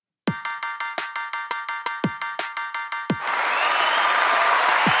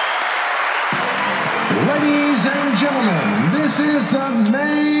Ladies and gentlemen, this is the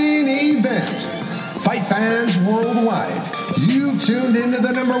main event. Fight fans worldwide, you've tuned into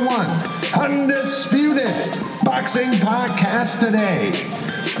the number one undisputed boxing podcast today.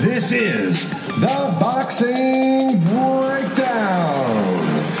 This is the Boxing Breakdown.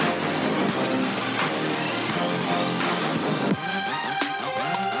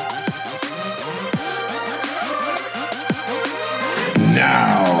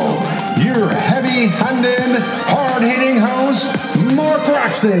 Now, your heavy-handed, hard-hitting host, Mark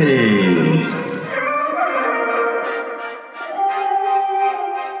Roxy.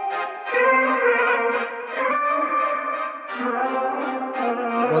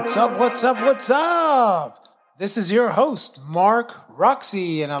 What's up? This is your host, Mark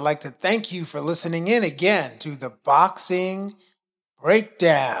Roxy, and I'd like to thank you for listening in again to the Boxing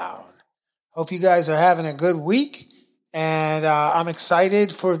Breakdown. Hope you guys are having a good week, and I'm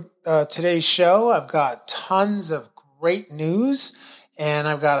excited for today's show. I've got tons of great news, and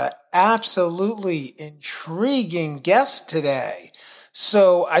I've got an absolutely intriguing guest today.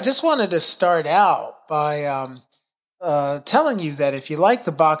 So I just wanted to start out by telling you that if you like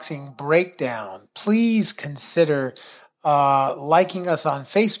the Boxing Breakdown, please consider liking us on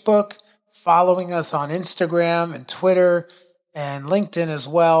Facebook, following us on Instagram and Twitter and LinkedIn as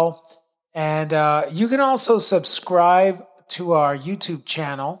well. And you can also subscribe to our YouTube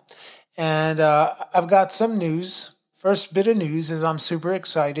channel. And I've got some news. First bit of news is I'm super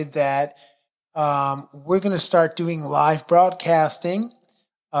excited that we're going to start doing live broadcasting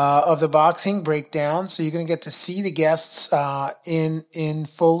of the Boxing Breakdown. So you're going to get to see the guests in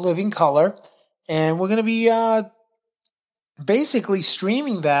full living color. And we're going to be basically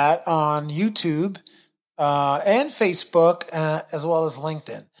streaming that on YouTube and Facebook as well as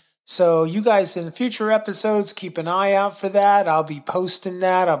LinkedIn. So you guys in future episodes, keep an eye out for that. I'll be posting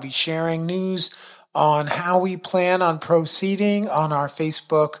that. I'll be sharing news on how we plan on proceeding on our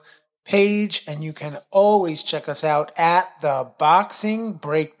Facebook page, and you can always check us out at the Boxing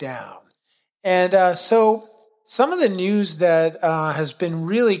Breakdown. And so some of the news that has been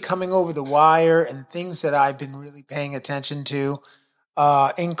really coming over the wire and things that I've been really paying attention to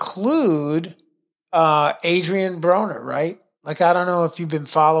include Adrian Broner, right? Like, I don't know if you've been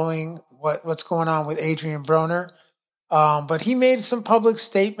following what's going on with Adrian Broner, but he made some public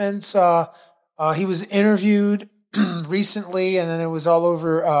statements. He was interviewed recently, and then it was all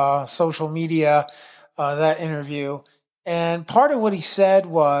over social media, that interview. And part of what he said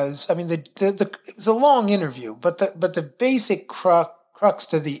was, I mean, it was a long interview, but the basic crux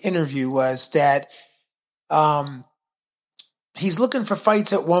to the interview was that he's looking for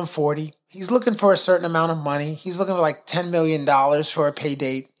fights at 140. He's looking for a certain amount of money. He's looking for like $10 million for a pay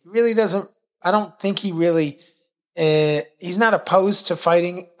date. He really doesn't, I don't think he really, he's not opposed to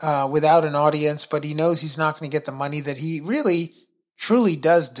fighting without an audience, but he knows he's not going to get the money that he really, truly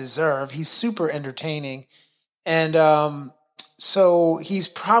does deserve. He's super entertaining. And so he's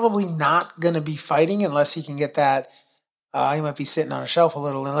probably not going to be fighting unless he can get that, he might be sitting on a shelf a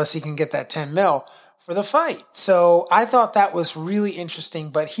little, unless he can get that 10 mil for the fight. So I thought that was really interesting.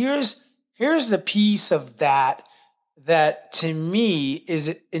 But here's the piece of that to me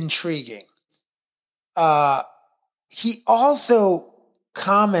is intriguing. He also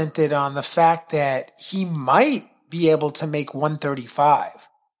commented on the fact that he might be able to make 135.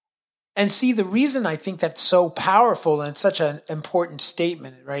 And see, the reason I think that's so powerful and such an important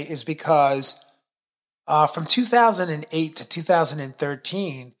statement, right, is because from 2008 to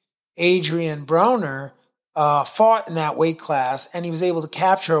 2013, Adrian Broner fought in that weight class, and he was able to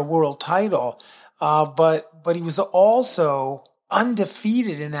capture a world title. But he was also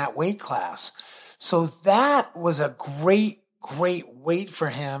undefeated in that weight class. So that was a great weight for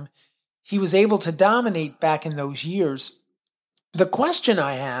him. He was able to dominate back in those years. The question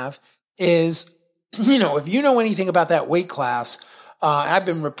I have is, if you know anything about that weight class, I've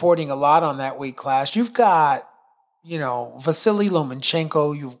been reporting a lot on that weight class. You've got, Vasily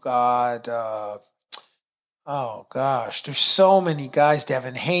Lomachenko. You've got, there's so many guys,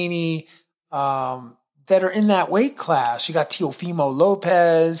 Devin Haney, that are in that weight class. You got Teofimo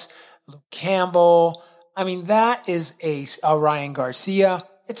Lopez, Luke Campbell. I mean, that is a Ryan Garcia.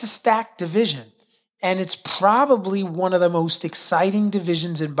 It's a stacked division. And it's probably one of the most exciting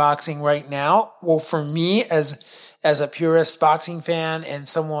divisions in boxing right now. Well, for me, as a purist boxing fan and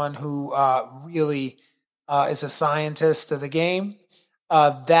someone who really is a scientist of the game,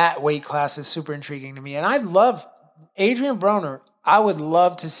 that weight class is super intriguing to me. And I'd love, Adrian Broner, I would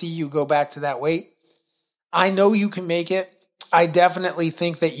love to see you go back to that weight. I know you can make it. I definitely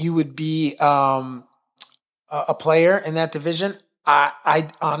think that you would be a player in that division. I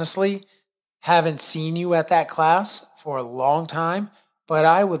honestly haven't seen you at that class for a long time, but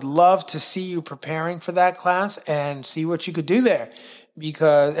I would love to see you preparing for that class and see what you could do there.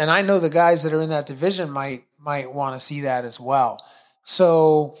 And I know the guys that are in that division might want to see that as well.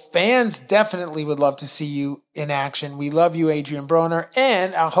 So fans definitely would love to see you in action. We love you, Adrian Broner,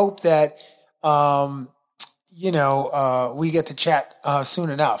 and I hope that we get to chat soon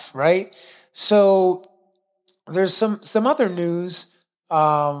enough, right? So there's some other news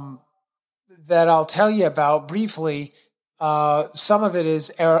that I'll tell you about briefly. Some of it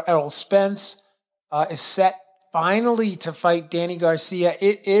is Errol Spence is set finally to fight Danny Garcia.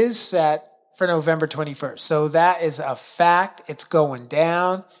 It is set for November 21st. So that is a fact. It's going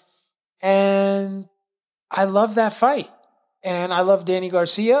down. And I love that fight. And I love Danny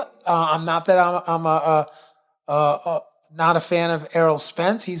Garcia. I'm not that I'm not a fan of Errol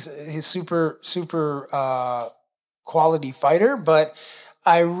Spence. He's super quality fighter, but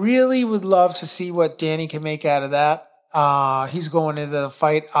I really would love to see what Danny can make out of that. He's going into the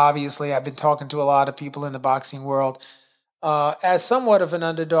fight. Obviously, I've been talking to a lot of people in the boxing world as somewhat of an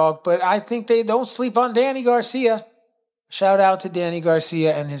underdog, but I think they don't sleep on Danny Garcia. Shout out to Danny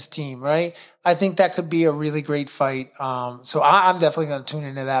Garcia and his team, right? I think that could be a really great fight. So I'm definitely going to tune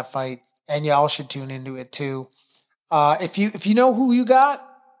into that fight, and y'all should tune into it too. If you know who you got,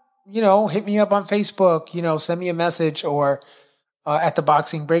 hit me up on Facebook, send me a message or at the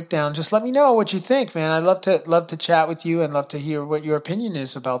Boxing Breakdown. Just let me know what you think, man. I'd love to chat with you and love to hear what your opinion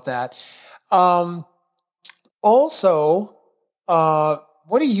is about that. Also,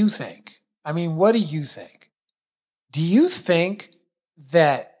 what do you think? I mean, what do you think? Do you think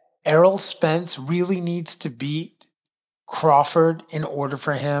that Errol Spence really needs to beat Crawford in order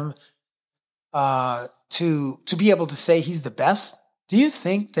for him to be able to say he's the best? Do you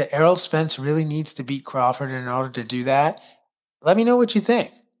think that Errol Spence really needs to beat Crawford in order to do that? Let me know what you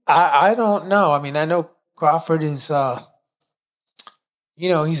think. I don't know. I mean, I know Crawford is,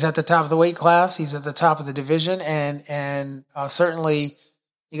 he's at the top of the weight class. He's at the top of the division, and certainly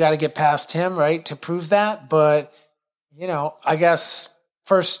you got to get past him, right, to prove that. But I guess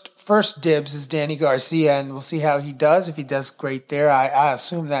first dibs is Danny Garcia, and we'll see how he does. If he does great there, I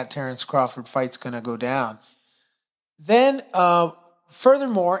assume that Terrence Crawford fight's going to go down. Then,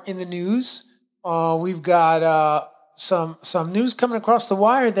 furthermore, in the news, we've got some news coming across the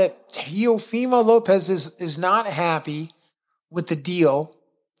wire that Teofimo Lopez is not happy with the deal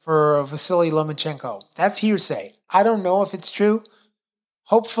for Vasily Lomachenko. That's hearsay. I don't know if it's true.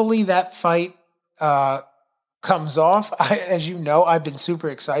 Hopefully that fight comes off. As you know, I've been super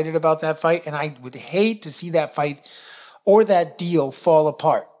excited about that fight, and I would hate to see that fight or that deal fall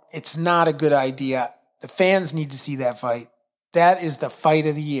apart. It's not a good idea. The fans need to see that fight. That is the fight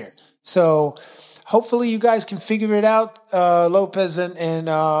of the year. So hopefully you guys can figure it out. Lopez and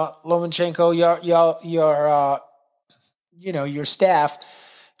Lomachenko, your staff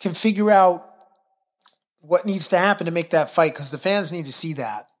can figure out what needs to happen to make that fight, because the fans need to see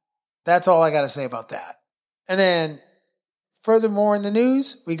that. That's all I got to say about that. And then furthermore in the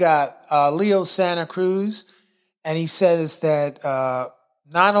news, we got Leo Santa Cruz, and he says that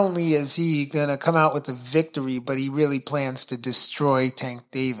not only is he going to come out with a victory, but he really plans to destroy Tank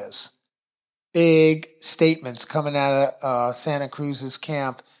Davis. Big statements coming out of Santa Cruz's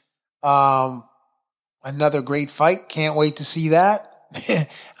camp. Another great fight. Can't wait to see that.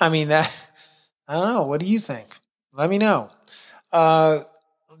 I mean, I don't know. What do you think? Let me know.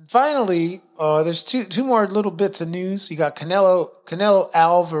 Finally, there's two more little bits of news. You got Canelo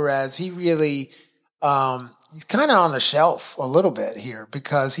Alvarez. He really, he's kind of on the shelf a little bit here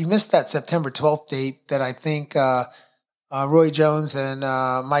because he missed that September 12th date that I think Roy Jones and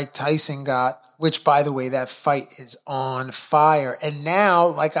Mike Tyson got, which, by the way, that fight is on fire. And now,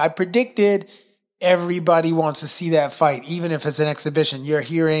 like I predicted, everybody wants to see that fight, even if it's an exhibition. You're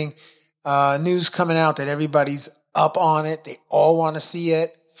hearing news coming out that everybody's up on it. They all want to see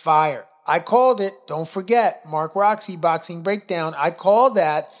it. Fire. I called it. Don't forget, Mark Roxy, Boxing Breakdown. I called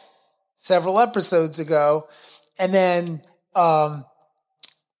that several episodes ago. And then,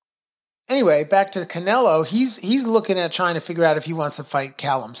 anyway, back to Canelo. He's looking at trying to figure out if he wants to fight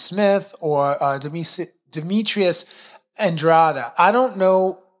Callum Smith or Demetrius Andrade. I don't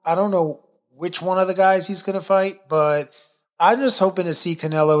know which one of the guys he's going to fight, but I'm just hoping to see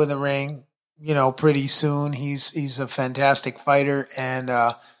Canelo in the ring, pretty soon. He's a fantastic fighter, and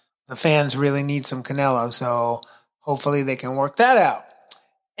the fans really need some Canelo, so hopefully they can work that out.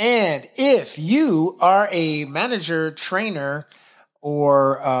 And if you are a manager, trainer,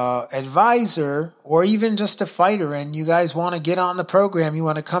 or advisor, or even just a fighter, and you guys want to get on the program, you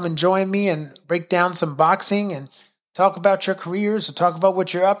want to come and join me and break down some boxing and talk about your careers or talk about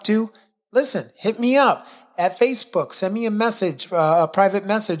what you're up to, listen, hit me up at Facebook. Send me a message, a private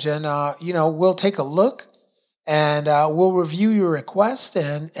message, and we'll take a look and we'll review your request.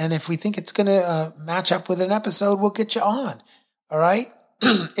 And if we think it's going to match up with an episode, we'll get you on. All right.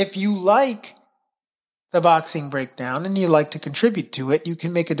 If you like the Boxing Breakdown and you'd like to contribute to it, you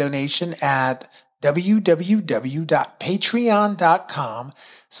can make a donation at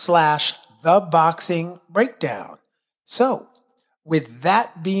www.patreon.com/theboxingbreakdown. So with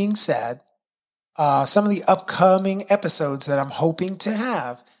that being said, some of the upcoming episodes that I'm hoping to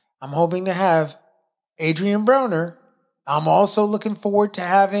have Adrian Broner. I'm also looking forward to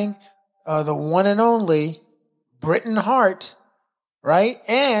having the one and only Britton Hart, right?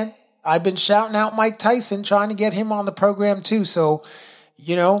 And I've been shouting out Mike Tyson, trying to get him on the program too. So,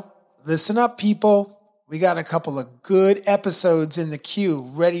 listen up, people. We got a couple of good episodes in the queue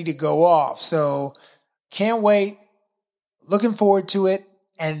ready to go off. So can't wait. Looking forward to it.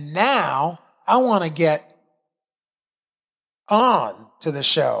 And now I want to get on to the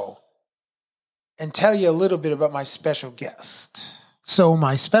show and tell you a little bit about my special guest. So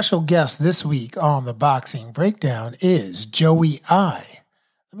my special guest this week on the Boxing Breakdown is Joey I.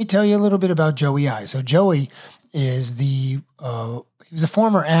 Let me tell you a little bit about Joey I. So Joey is he was a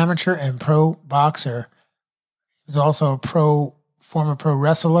former amateur and pro boxer. He was also a former pro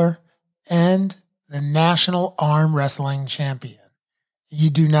wrestler and the national arm wrestling champion. You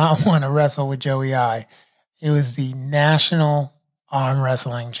do not want to wrestle with Joey I. He was the national arm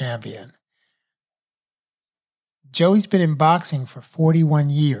wrestling champion. Joey's been in boxing for 41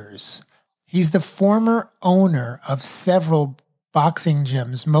 years. He's the former owner of several boxing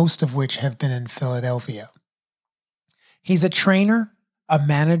gyms, most of which have been in Philadelphia. He's a trainer, a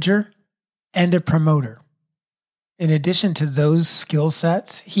manager, and a promoter. In addition to those skill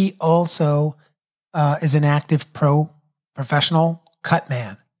sets, he also is an active professional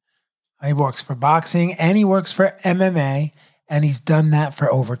Cutman. He works for boxing and he works for MMA, and he's done that for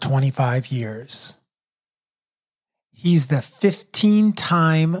over 25 years. He's the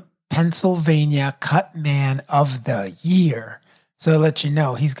 15-time Pennsylvania Cutman of the Year. So to let you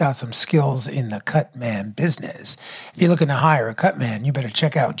know, he's got some skills in the Cutman business. If you're looking to hire a Cutman, you better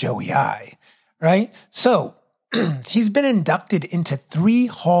check out Joey I, right? So he's been inducted into 3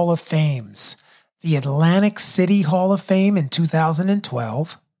 Hall of Fames. The Atlantic City Hall of Fame in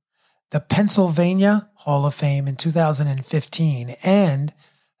 2012, the Pennsylvania Hall of Fame in 2015, and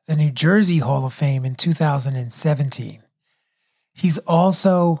the New Jersey Hall of Fame in 2017. He's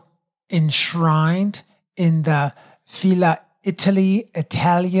also enshrined in the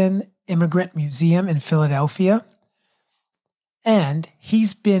Italian Immigrant Museum in Philadelphia. And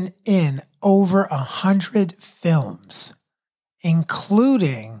he's been in over 100 films,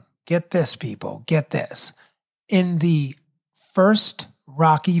 including, get this, people, get this, in the first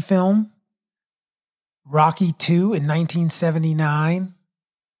Rocky film, Rocky II in 1979.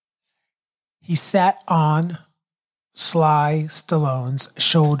 He sat on Sly Stallone's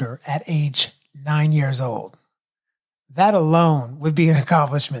shoulder at age 9 years old. That alone would be an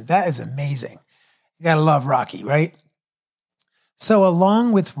accomplishment. That is amazing. You got to love Rocky, right? So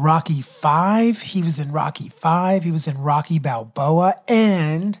along with Rocky V, he was in Rocky V, he was in Rocky Balboa,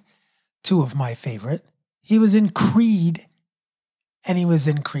 and 2 of my favorite, he was in Creed, and he was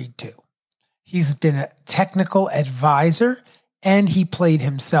in Creed 2. He's been a technical advisor, and he played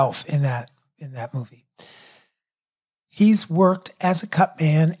himself in that movie. He's worked as a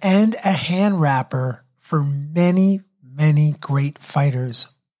cutman and a hand wrapper for many, many great fighters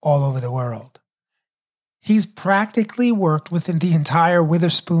all over the world. He's practically worked within the entire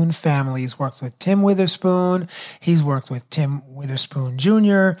Witherspoon family. He's worked with Tim Witherspoon. He's worked with Tim Witherspoon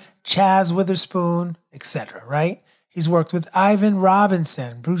Jr., Chaz Witherspoon, etc., right? He's worked with Ivan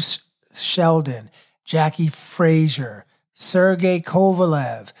Robinson, Bruce Sheldon, Jackie Frazier, Sergey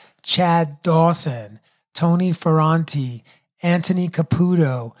Kovalev, Chad Dawson, Tony Ferranti, Anthony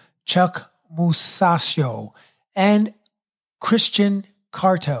Caputo, Chuck Musacchio, and Christian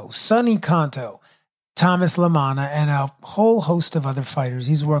Carto, Sonny Canto, Thomas Lamanna, and a whole host of other fighters.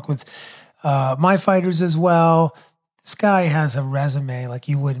 He's worked with my fighters as well. This guy has a resume like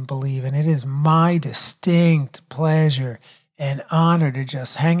you wouldn't believe, and it is my distinct pleasure and honor to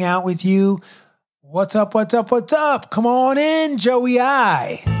just hang out with you. What's up, what's up, what's up? Come on in, Joey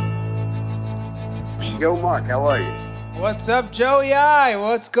I. Yo, Mark, how are you? What's up, Joey I?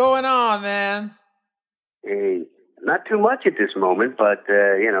 What's going on, man? Hey, not too much at this moment, but,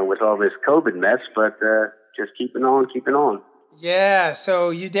 with all this COVID mess, but just keeping on. Yeah,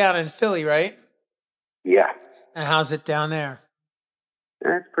 so you down in Philly, right? Yeah. And how's it down there?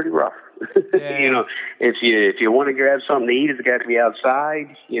 That's pretty rough. Yeah. You know, if you want to grab something to eat, it's got to be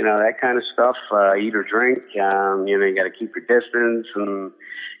outside. You know, that kind of stuff. Eat or drink. You know, you got to keep your distance, and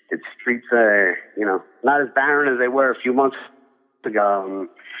the streets are, you know, not as barren as they were a few months ago.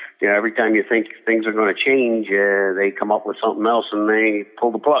 You know, every time you think things are going to change, they come up with something else and they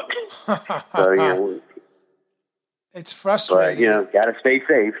pull the plug. So, you know, it's frustrating. but, you know, got to stay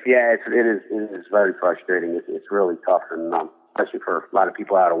safe. Yeah, it is very frustrating. It's really tough, and especially for a lot of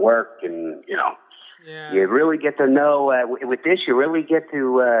people out of work, and, you know, Yeah. you really get to know, with this, you really get to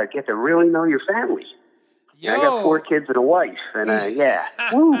really know your family. Yo. I got 4 kids and a wife, and yeah.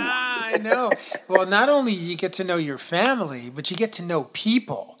 Woo. I know. Well, not only you get to know your family, but you get to know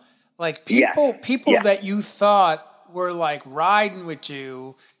people. Like people that you thought were like riding with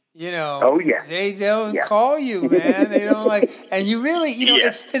you, you know. Oh, yeah. They don't call you, man. They don't like, and you really, you know,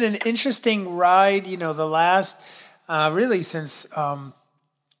 it's been an interesting ride, you know, the last, really since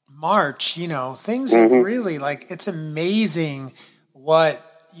March, you know, things have really, like, it's amazing what,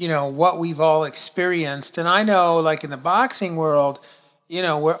 you know, what we've all experienced. And I know, like, in the boxing world, you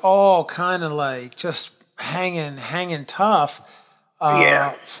know, we're all kind of like just hanging tough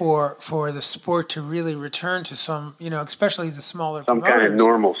for the sport to really return to some, you know, especially the smaller some promoters. kind of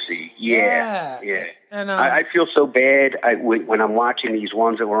normalcy. Yeah. And I feel so bad when I'm watching these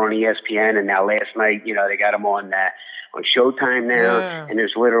ones that were on ESPN, and now last night, you know, they got them on Showtime now, and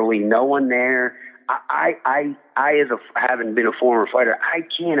there's literally no one there. I having been a former fighter, I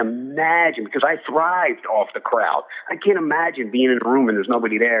can't imagine, because I thrived off the crowd. I can't imagine being in a room and there's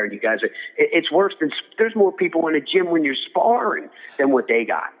nobody there, and you guys it's worse than, there's more people in a gym when you're sparring than what they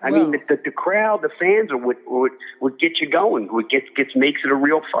got. I mean, the crowd, the fans are what get you going, what makes it a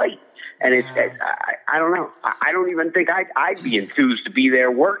real fight. And I don't know. I don't even think I'd be enthused to be there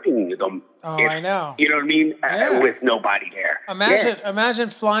working with them. Oh, I know. You know what I mean? With nobody there. Imagine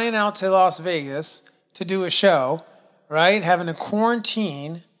flying out to Las Vegas to do a show, right? Having a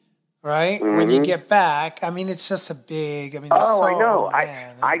quarantine, right? When you get back, I mean, it's just a big. I mean, I know.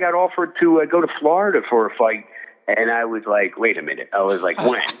 I got offered to go to Florida for a fight. And I was like, wait a minute. I was like,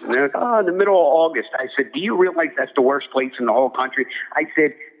 when? And they're like, in the middle of August. I said, do you realize that's the worst place in the whole country? I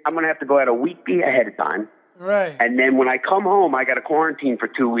said, I'm going to have to go out a week ahead of time. Right. And then when I come home, I got to quarantine for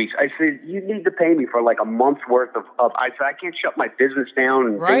 2 weeks. I said, you need to pay me for like a month's worth of I said, I can't shut my business down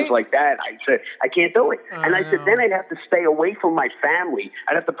and things like that. I said, I can't do it. And I said, then I'd have to stay away from my family.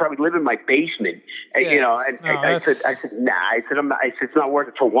 I'd have to probably live in my basement. You know, and I said, nah. I said, it's not worth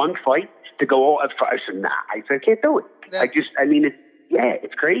it for one fight to go. I said, nah. I said, I can't do it.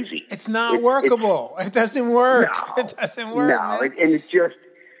 It's crazy. It's not workable. It doesn't work. No, it doesn't work. No, and it's just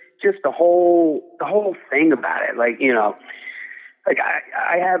the whole thing about it. Like, you know, like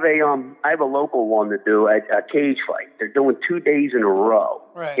I have a local one to do a cage fight. They're doing 2 days in a row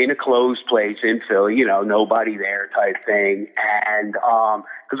in a closed place in Philly. You know, nobody there type thing, and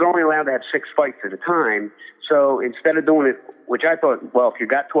because they're only allowed to have 6 fights at a time. So instead of doing it, which I thought, well, if you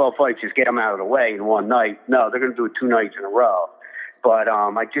got 12 fights, just get them out of the way in one night. No, they're going to do it 2 nights in a row. But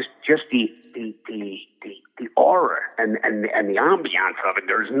I just the aura and the ambiance of it.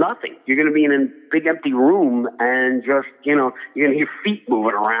 There's nothing. You're going to be in a big empty room, and just, you know, you're going to hear feet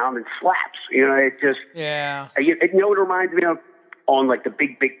moving around and slaps. You know, it just You know what it reminds me of? On like the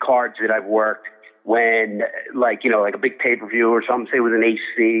big cards that I've worked, when, like, you know, like a big pay-per-view or something, say with an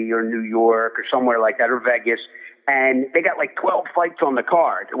AC or New York or somewhere like that, or Vegas, and they got like 12 fights on the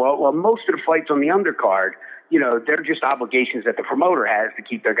card. Well, most of the fights on the undercard, you know, they're just obligations that the promoter has to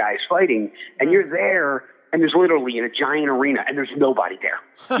keep their guys fighting. And you're there, and there's literally in a giant arena, and there's nobody there.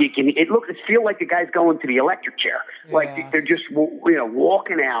 It feels like the guy's going to the electric chair. Like they're just, you know,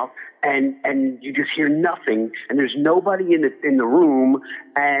 walking out, and you just hear nothing, and there's nobody in the room,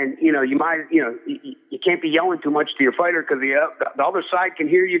 and, you know, you can't be yelling too much to your fighter, because the other side can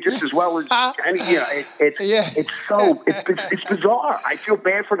hear you just as well as any. You know, it's bizarre. I feel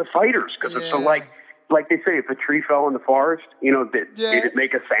bad for the fighters, because it's so like they say, if a tree fell in the forest, you know, did it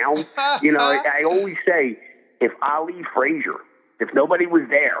make a sound? You know, I always say, if Ali Frazier, if nobody was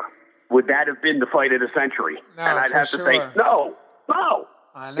there, would that have been the fight of the century? No, and I'd have to say, no.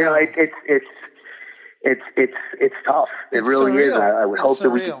 I know. You know, it's tough. It really is. I would hope that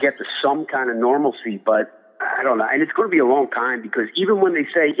we could get to some kind of normalcy, but I don't know. And it's going to be a long time, because even when they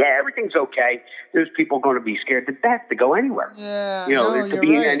say, everything's okay, there's people going to be scared to death to go anywhere. Yeah, you know, to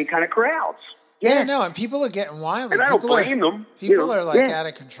be in any kind of crowds. Yeah, no, and people are getting wild. And I don't blame them. People are like out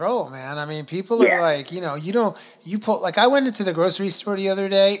of control, man. I mean, people are like, you know, like I went into the grocery store the other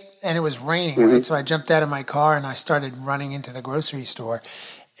day, and it was raining, right? So I jumped out of my car and I started running into the grocery store.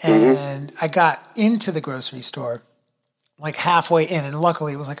 And I got into the grocery store like halfway in, and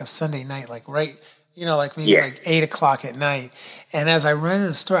luckily it was like a Sunday night, like maybe like 8 o'clock at night. And as I ran into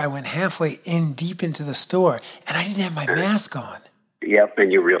the store, I went halfway in deep into the store, and I didn't have my mask on. Yep,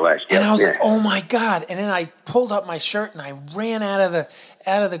 and you realized. And I was like, "Oh my God!" And then I pulled up my shirt and I ran out of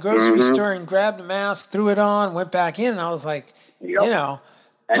the grocery store and grabbed the mask, threw it on, went back in, and I was like,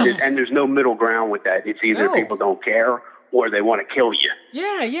 And there's no middle ground with that. It's either people don't care or they want to kill you.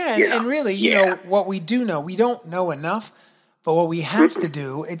 Yeah. And really, you know, what we do know, we don't know enough, but what we have to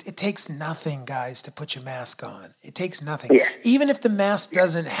do, it takes nothing, guys, to put your mask on. It takes nothing. Yeah. Even if the mask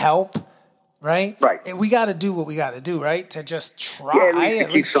doesn't help, right? Right. We got to do what we got to do, right? To just try. Yeah, at least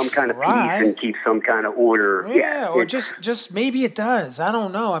keep some kind of peace and keep some kind of order. Yeah, or just maybe it does. I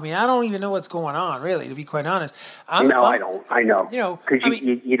don't know. I mean, I don't even know what's going on, really, to be quite honest. I don't. I know. You know, because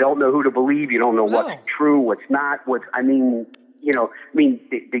you don't know who to believe. You don't know what's true, what's not. The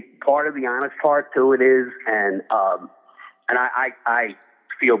part of the honest part to it is, and I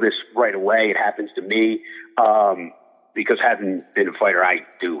feel this right away. It happens to me. Because having been a fighter, I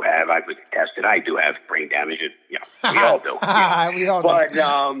was tested, I do have brain damage. We all do. We all do. But,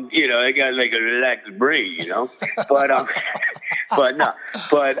 I got like a relaxed brain, But no.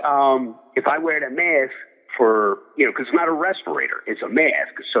 But if I wear that mask because it's not a respirator, it's a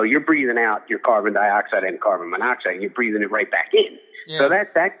mask. So you're breathing out your carbon dioxide and carbon monoxide, and you're breathing it right back in. Yeah. So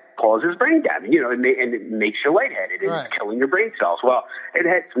that causes brain damage, and it makes you lightheaded. It's killing your brain cells. Well, it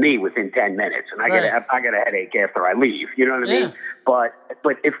hits me within 10 minutes, and I get a headache after I leave. You know what I mean? But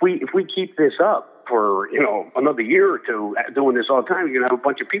if we keep this up for another year or two, doing this all the time, you're gonna have a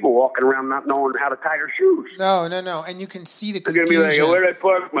bunch of people walking around not knowing how to tie their shoes. No, and you can see the confusion. They're gonna be like, "Where did I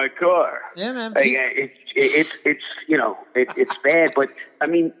park my car?" Yeah, man. It's bad, but I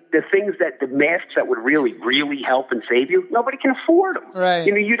mean, the masks that would really, really help and save you, nobody can afford them. Right.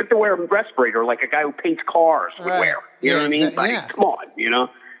 You'd have to wear a respirator like a guy who paints cars would wear. You know what I mean? Come on,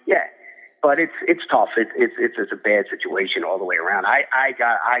 Yeah. But it's tough. It's a bad situation all the way around.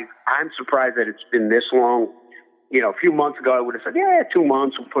 I'm surprised that it's been this long. A few months ago, I would have said, 2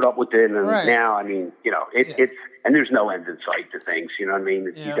 months, we'll put up with it. And now, I mean, it's, and there's no end in sight to things, you know what I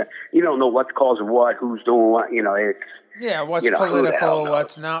mean? You don't know what's causing what, who's doing what, it's. Yeah, what's political,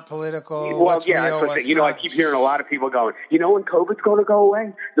 what's not political, well, what's real, what's not. I keep hearing a lot of people going, when COVID's going to go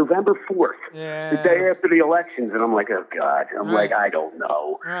away? November 4th, the day after the elections. And I'm like, oh, God. I'm like, I don't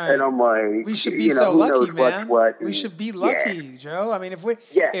know. Right. And I'm like, we should be so lucky, man. We should be lucky, Joe. I mean, if we're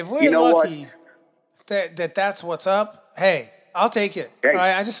lucky that's what's up, hey, I'll take it. Hey,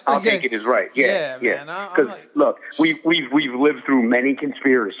 right? I'll take it as right. Yeah, man. Because look, we've lived through many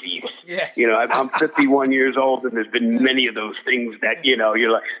conspiracies. Yeah. I'm 51 years old, and there's been many of those things that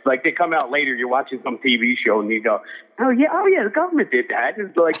you're like they come out later. You're watching some TV show, and you go, oh yeah, the government did that.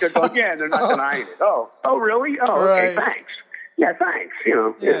 And like they're going, and they're not denying it. Oh, really? Oh, okay, thanks. Yeah, thanks.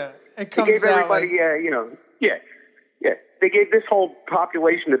 It comes they gave everybody, out Yeah, they gave this whole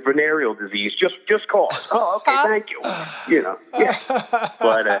population of venereal disease just cause. Oh, okay, thank you. But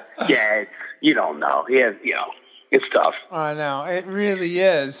you don't know. Yeah, it's tough. I know it really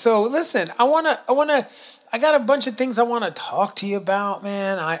is. So listen, I got a bunch of things I want to talk to you about,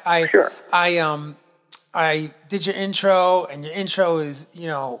 man. Sure. I did your intro, and your intro is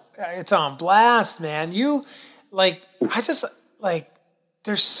it's on blast, man.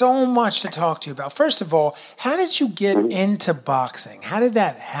 There's so much to talk to you about. First of all, how did you get into boxing? How did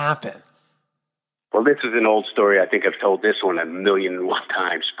that happen? Well, this is an old story. I think I've told this one 1,000,001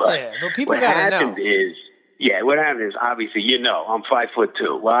 times. But people got to know. What happened is, obviously, I'm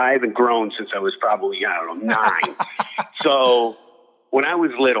 5'2". Well, I haven't grown since I was probably, 9. So when I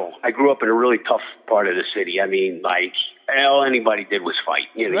was little, I grew up in a really tough part of the city. I mean, all anybody did was fight.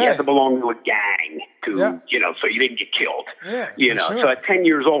 You had to belong to a gang so you didn't get killed. Yeah, So at 10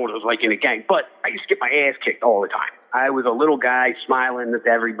 years old, I was like in a gang. But I used to get my ass kicked all the time. I was a little guy smiling at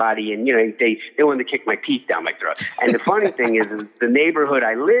everybody, and they wanted to kick my teeth down my throat. And the funny thing is the neighborhood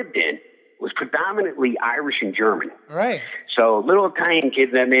I lived in was predominantly Irish and German. Right. So little Italian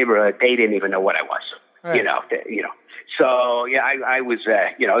kids in that neighborhood, they didn't even know what I was. Right. So I was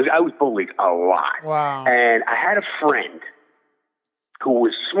I was bullied a lot. Wow. And I had a friend who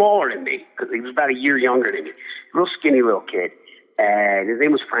was smaller than me because he was about a year younger than me. Real skinny little kid, and his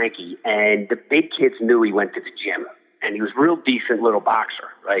name was Frankie. And the big kids knew he went to the gym, and he was a real decent little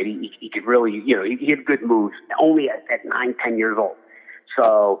boxer. Right? He could really he had good moves. Only at 9, 10 years old.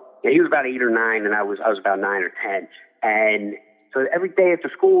 So he was about 8 or 9, and I was about 9 or 10. And So every day after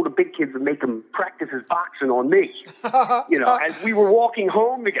school, the big kids would make him practice his boxing on me. As we were walking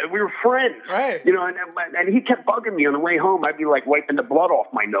home together, we were friends. Right. And he kept bugging me on the way home. I'd be like wiping the blood off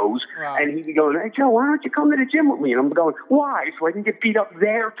my nose. Wow. And he'd be going, "Hey, Joe, why don't you come to the gym with me?" And I'm going, "Why? So I can get beat up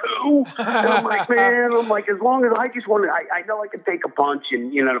there too?" And I'm like, man, as long as I just want to, I know I can take a punch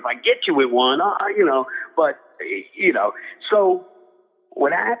and, if I get you with one, so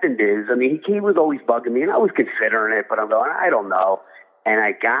what happened is, he was always bugging me, and I was considering it, but I'm going, I don't know. And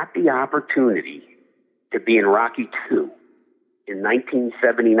I got the opportunity to be in Rocky II in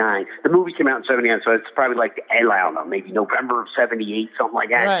 1979. The movie came out in 79, so it's probably I don't know, maybe November of 78, something like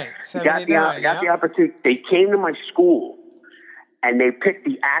that. Right, 79, got the opportunity. They came to my school, and they picked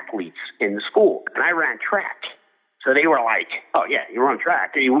the athletes in the school, and I ran track. So they were like, "Oh yeah, you run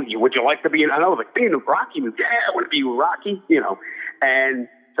track. Would you like to be in?" And I was like, "Being in Rocky movie? Yeah, I want to be with Rocky." And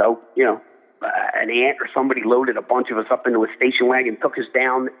so an aunt or somebody loaded a bunch of us up into a station wagon, took us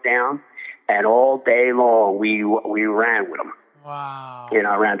down, and all day long we ran with them. Wow.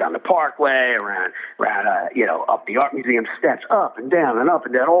 I ran down the Parkway, ran up the Art Museum steps, up and down,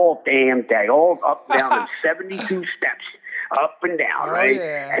 all damn day, all up and down, 72 steps. Up and down, right?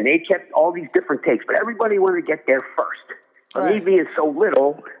 Yeah. And they kept all these different takes, but everybody wanted to get there first. For me being so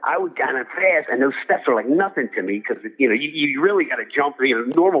little, I would kind of fast, and those steps are like nothing to me because, you really got to jump.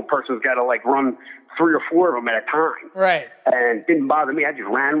 Normal person's got to run 3 or 4 of them at a time. Right. And it didn't bother me. I just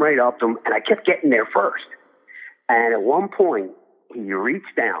ran right up them, and I kept getting there first. And at one point, he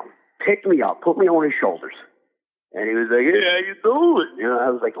reached down, picked me up, put me on his shoulders. And he was like, "Yeah, how you doing?" I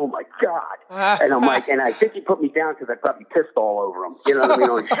was like, "Oh my God!" And I'm like, and I think he put me down because I probably pissed all over him,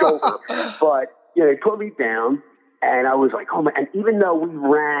 on his shoulder. But he put me down, and I was like, "Oh my!" And even though we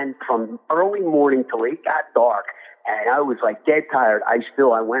ran from early morning till it got dark, and I was dead tired, I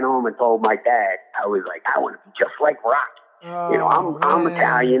went home and told my dad, I was like, "I want to be just like Rocky." I'm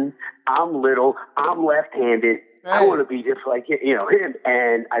Italian, I'm little, I'm left-handed. Right. I want to be just like him.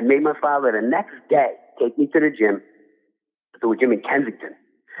 And I made my father the next day take me to the gym, to a gym in Kensington.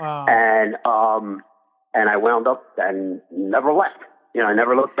 Wow. And I wound up and never left. I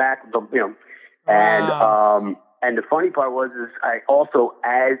never looked back. And the funny part was I also,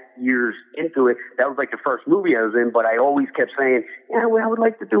 as years into it, that was the first movie I was in, but I always kept saying, "Yeah, well, I would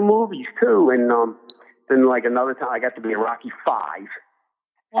like to do movies too." And then another time I got to be in Rocky V.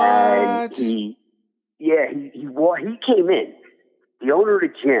 What? And he came in. The owner of the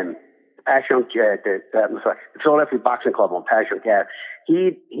gym, Passion, the Philadelphia Boxing Club on Passion Ave.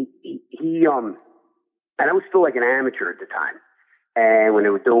 And I was still an amateur at the time. And when they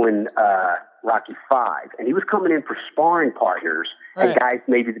were doing Rocky V, and he was coming in for sparring partners and guys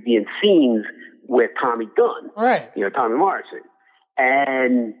maybe to be in scenes with Tommy Gunn, Tommy Morrison.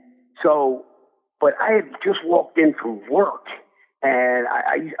 And so, but I had just walked in from work. And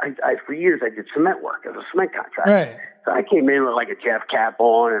I for years, I did cement work as a cement contractor. Right. So I came in with a Jeff cap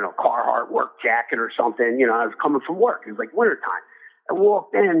on and a Carhartt work jacket or something. I was coming from work. It was wintertime. I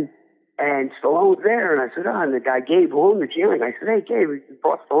walked in, and Stallone was there, and I said, and the guy Gabe who owned the gym. I said, "Hey, Gabe," he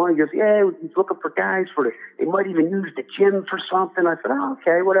brought Stallone. He goes, "Yeah, he's looking for guys they might even use the gym for something." I said, "Oh,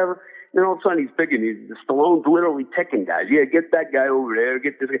 okay, whatever." And then all of a sudden he's picking, Stallone's literally picking guys. "Yeah, get that guy over there,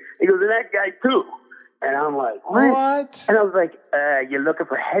 get this guy." He goes, "And that guy too." And I'm like, "What?" And I was like, "You're looking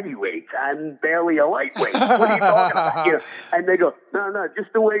for heavyweights. I'm barely a lightweight. What are you talking about?" And they go, No,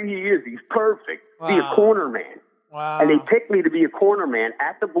 just the way he is. He's perfect. Wow. Be a corner man." Wow. And they picked me to be a corner man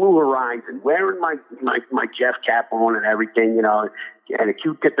at the Blue Horizon, wearing my Jeff cap on and everything, and a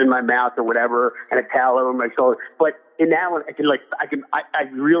Q-tip in my mouth or whatever, and a towel over my shoulder. But in that one, I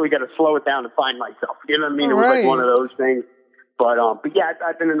really got to slow it down to find myself. You know what I mean? It was one of those things. But yeah,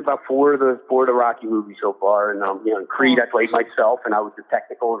 I've been in about four of the Rocky movies so far, and in Creed I played myself, and I was the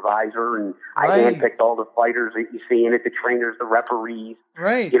technical advisor, and I handpicked all the fighters that you see in it, the trainers, the referees,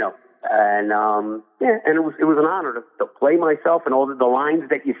 and and it was an honor to play myself, and all the lines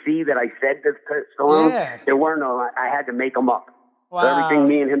that you see that I said to Stallone, there were no, I had to make them up. Wow. So everything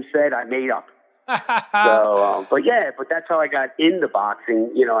me and him said, I made up. So, but that's how I got into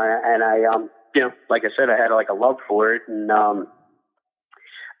boxing, and I like I said, I had a love for it, and I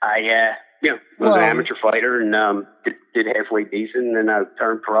was an amateur fighter and did halfway decent, and I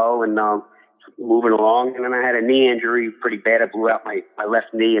turned pro and moving along, and then I had a knee injury pretty bad. I blew out my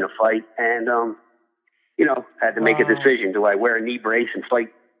left knee in a fight, and had to make a decision: do I wear a knee brace and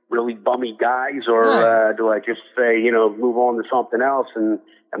fight really bummy guys, or do I just say move on to something else? And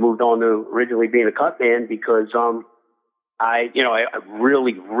I moved on to originally being a Cutman because I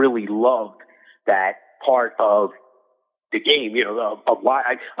really, really loved that part of the game, of why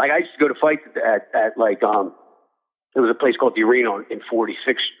I used to go to fights at It was a place called the Arena in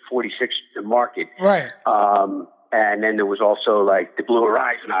 46 Market. Right. And then there was also like the Blue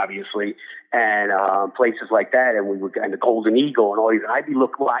Horizon, obviously, and places like that. And we would, and the Golden Eagle and all these. I'd be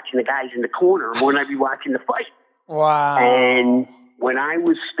watching the guys in the corner more than I'd be watching the fight. Wow. And when I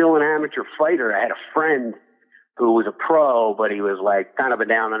was still an amateur fighter, I had a friend who was a pro, but he was like kind of a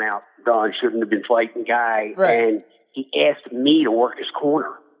down and out, done, shouldn't have been fighting guy. Right. And he asked me to work his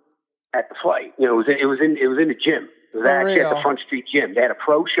corner at the fight. You know, it was in the gym. It was actually at the Front Street Gym. They had a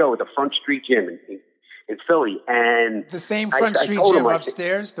pro show at the Front Street Gym in Philly, and the same Front Street Gym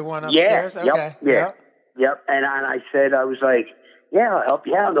upstairs, the one upstairs. Yeah, okay. Yep. And I said, I was like, yeah, I'll help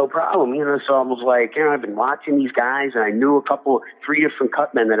you out, no problem. You know, so I was like, you know, I've been watching these guys, and I knew three different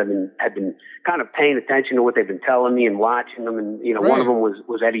cutmen that had been kind of paying attention to what they've been telling me and watching them. And you know, one of them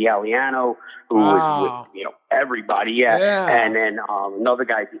was Eddie Aliano, who was with, you know, everybody. Yeah. And then another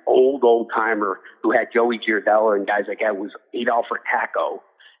guy, the old timer who had Joey Giardella and guys like that, was Adolfo Taco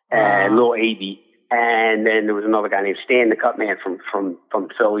and Lil A.B. And then there was another guy named Stan, the Cutman from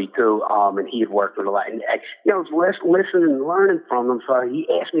Philly too. And he had worked with a lot. And you know, I was listening and learning from him. So he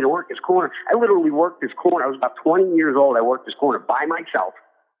asked me to work his corner. I literally worked his corner. I was about 20 years old. I worked his corner by myself.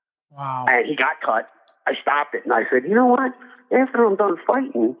 Wow. And he got cut. I stopped it, and I said, you know what? After I'm done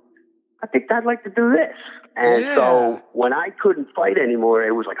fighting, I think I'd like to do this. And so when I couldn't fight anymore,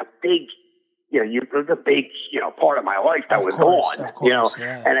 it was like a big, you know, it was a big, you know, part of my life that was gone, you know.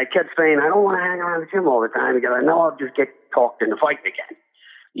 Yeah. And I kept saying, I don't want to hang around the gym all the time because I know I'll just get talked into fighting again,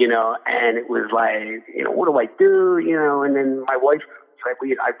 you know. And it was like, you know, what do I do, you know? And then my wife,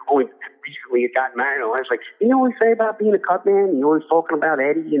 I've only recently gotten married, and I was like, you know what I say about being a cut man? You always talking about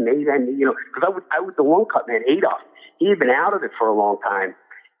Eddie and Nate, and you know, because I was the one cut man, Adolf. He had been out of it for a long time,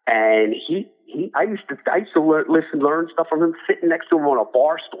 and I used to learn stuff from him sitting next to him on a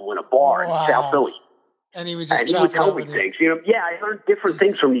bar stool in a bar in South Philly. And he would just he would tell me things, you know. Yeah, I learned different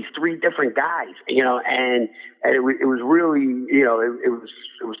things from these three different guys, you know, and it was really, you know, it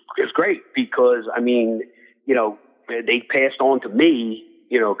was great because I mean, you know, they passed on to me,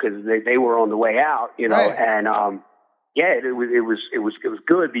 you know, because they were on the way out, you know, and yeah, it was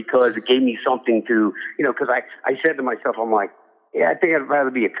good because it gave me something to, you know, because I said to myself, I'm like, yeah, I think I'd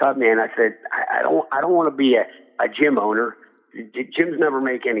rather be a cut man. I said, I don't want to be a gym owner. Gyms never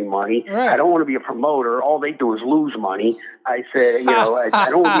make any money. Right. I don't want to be a promoter. All they do is lose money. I said, you know, I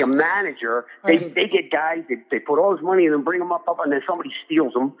don't want to be a manager. They get guys, they put all this money and then bring them up, and then somebody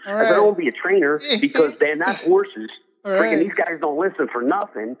steals them. Right. I said, I don't want to be a trainer because they're not horses. Freaking these guys don't listen for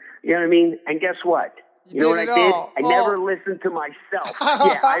nothing. You know what I mean? And guess what? You know what I did? I never listened to myself.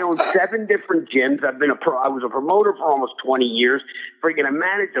 Yeah, I own 7 different gyms. I've been I was a promoter for almost 20 years. Freaking, I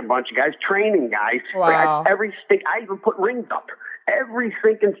managed a bunch of guys, training guys. Wow. I even put rings up there. Every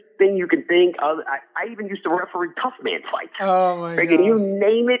sinking thing you can think of. I even used to referee tough man fights. Oh my God. You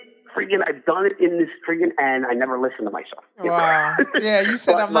name it. Freaking, I've done it in this freaking, and I never listened to myself. Wow. Yeah, you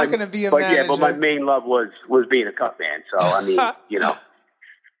said I'm not going to be a manager. Yeah, but my main love was being a cut man. So I mean, you know.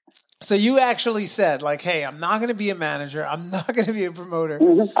 So you actually said, like, hey, I'm not going to be a manager. I'm not going to be a promoter.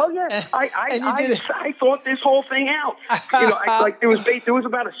 Mm-hmm. Oh, yeah. I thought this whole thing out. You know, there was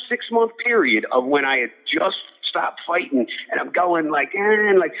about a 6-month period of when I had just stopped fighting, and I'm going like,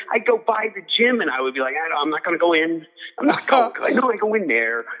 I'd go by the gym, and I would be like, I'm not going to go in. I'm not going. I know I go in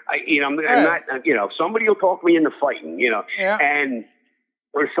there. I'm not. You know, somebody will talk me into fighting. You know, and.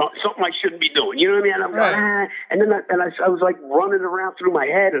 Or something I shouldn't be doing, you know what I mean? And I'm going, and then I was like running around through my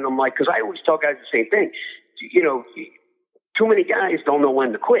head, and I'm like, because I always tell guys the same thing, you know, too many guys don't know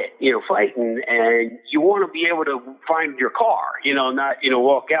when to quit, you know, fighting, and you want to be able to find your car, you know, not, you know,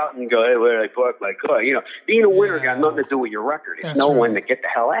 walk out and go, hey, where did I park my car? You know, being a winner got nothing to do with your record. It's knowing when to get the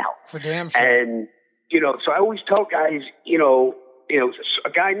hell out. For damn sure. And, you know, so I always tell guys, you know, a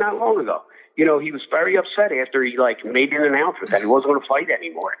guy not long ago, you know, he was very upset after he, like, made an announcement that he wasn't going to fight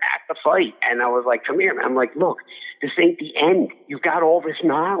anymore at the fight. And I was like, come here, man. I'm like, look, this ain't the end. You've got all this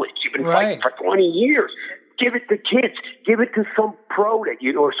knowledge. You've been fighting for 20 years. Give it to kids. Give it to some pro that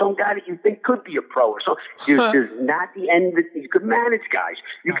or some guy that you think could be a pro or something. There's not the end. You could manage guys.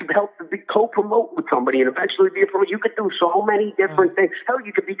 You could help to co-promote with somebody and eventually be a promoter. You could do so many different things. Hell,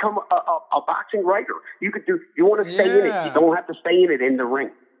 you could become a boxing writer. You want to stay in it. You don't have to stay in it in the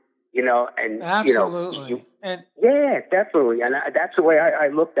ring. You know, and absolutely, yeah, definitely, and that's the way I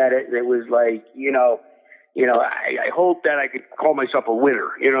looked at it. And it was like, I hope that I could call myself a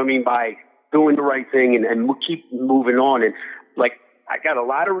winner. You know what I mean, by doing the right thing and keep moving on. And like, I got a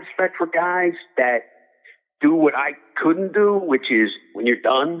lot of respect for guys that do what I couldn't do, which is when you're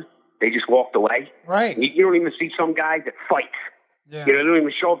done, they just walked away. Right. You don't even see some guys that fight. Yeah. You know, they don't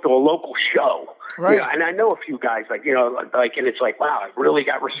even show up to a local show. Right. You know, and I know a few guys like, and it's like, wow, I really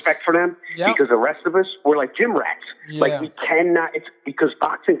got respect for them because the rest of us, we're like gym rats. Yeah. Like we cannot, it's because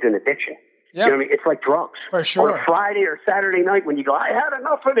boxing's an addiction. Yep. You know what I mean? It's like drugs. For sure. On a Friday or Saturday night when you go, I had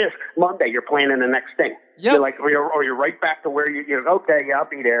enough of this. Monday, you're planning the next thing. Yep. You're like, or you're right back to where you're okay, yeah, I'll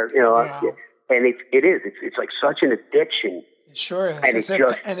be there. And it's like such an addiction. It sure is. And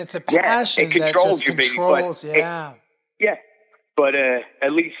it's a passion it that just controls you, controls. baby, Yeah. But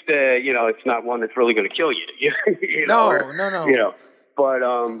at least it's not one that's really going to kill you. No. But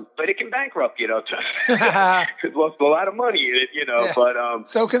it can bankrupt you. It lost a lot of money in it. Yeah. But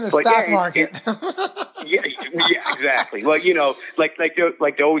so can the stock market. Yeah, exactly. Well, like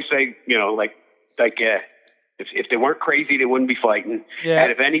they always say, if they weren't crazy, they wouldn't be fighting. Yeah.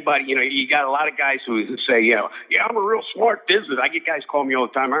 And if anybody, you got a lot of guys who say, I'm a real smart business. I get guys calling me all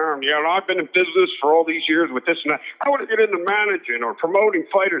the time. I've been in business for all these years with this and that. I want to get into managing or promoting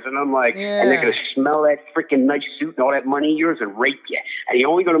fighters. And I'm like, and they're going to smell that freaking nice suit and all that money of yours and rape you. And you're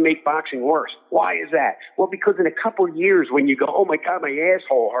only going to make boxing worse. Why is that? Well, because in a couple of years when you go, oh my God, my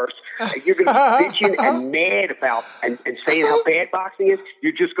asshole hurts, and you're going to be bitching and mad about and saying how bad boxing is,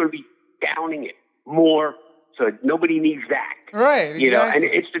 you're just going to be downing it more. So nobody needs that. Right, exactly. And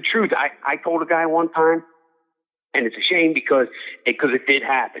it's the truth. I told a guy one time, and it's a shame because it did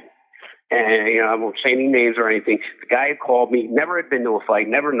happen. And, I won't say any names or anything. The guy had called me, never had been to a fight,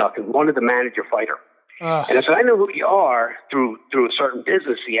 never nothing, wanted to manage a fighter. And I said, I know who you are through a certain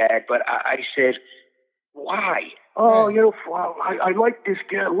business he had, but I said, why? Oh, I like this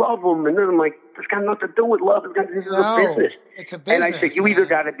guy, I love him. And then I'm like, it's got nothing to do with love. It's got to do with business. It's a business. And I said, you either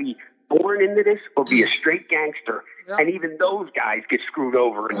got to be born into this or be a straight gangster. Yep. And even those guys get screwed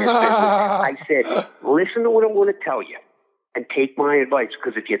over in this business. I said, listen to what I'm going to tell you and take my advice,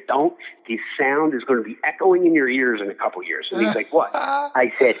 because if you don't, the sound is going to be echoing in your ears in a couple of years. And he's like, what?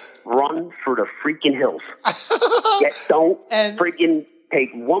 I said, run for the freaking hills. Don't freaking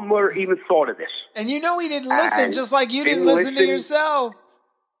take one more even thought of this. And he didn't listen, just like you didn't listen to yourself.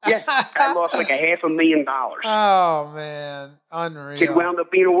 Yeah, I lost like $500,000. Oh, man. Unreal. Kid wound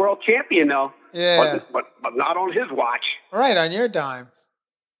up being a world champion, though. Yeah. But not on his watch. Right, on your dime.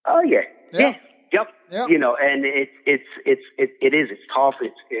 Oh, yeah. Yep. Yep. And it's tough.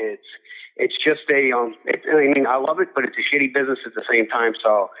 It's just I love it, but it's a shitty business at the same time.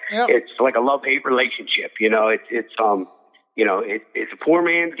 So it's like a love-hate relationship. It's a poor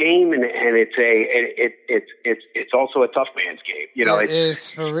man's game, and it's also a tough man's game.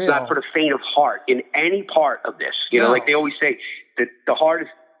 It's for real. It's not for the faint of heart in any part of this. Like they always say, that the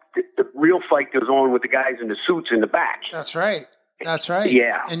hardest, the real fight goes on with the guys in the suits in the back. That's right.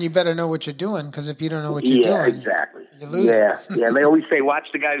 Yeah. And you better know what you're doing, because if you don't know what you're doing, exactly. You lose. Yeah. They always say,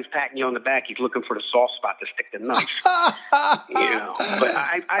 watch the guy who's patting you on the back. He's looking for the soft spot to stick the knife. But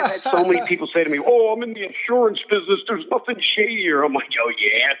I've had so many people say to me, "Oh, I'm in the insurance business. There's nothing shadier." I'm like, "Oh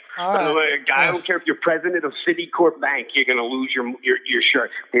yeah." I don't care if you're president of Citicorp Bank, you're going to lose your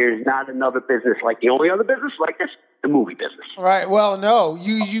shirt. There's not another business like the only other business like this, the movie business. Right. Well, no,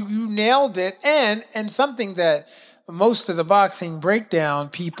 you nailed it, and something that most of the Boxing Breakdown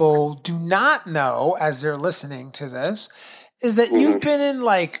people do not know as they're listening to this is that you've been in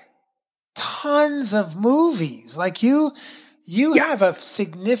like tons of movies. Like you have a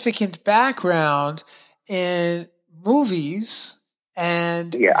significant background in movies,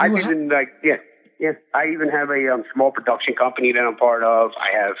 and I even have a small production company that I'm part of.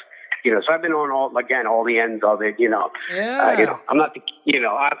 I have. So I've been on all the ends of it, Yeah. I'm not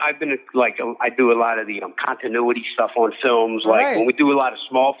I've been I do a lot of the continuity stuff on films. Like when we do a lot of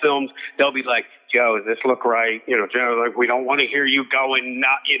small films, they'll be like, Joe, does this look right? Joe, like, we don't want to hear you going,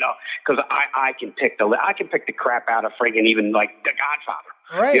 because I can pick the crap out of friggin' even like The Godfather.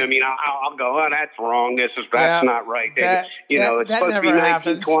 Right. You know what I mean? I'll go, oh, that's wrong. That's not right. It's supposed to be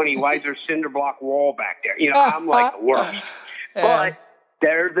 1920. Why is there a cinder block wall back there? I'm like the worst. But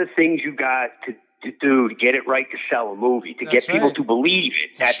they're the things you got to do to get it right, to sell a movie, to get people to believe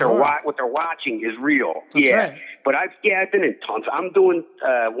it, that what they're watching is real. That's right. But I've been in tons. I'm doing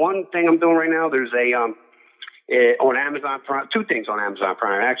one thing I'm doing right now. There's on Amazon Prime, two things on Amazon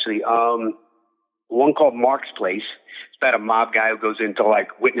Prime actually. One called Mark's Place. It's about a mob guy who goes into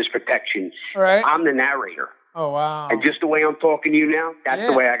like witness protection. Right. I'm the narrator. Oh wow! And just the way I'm talking to you now, that's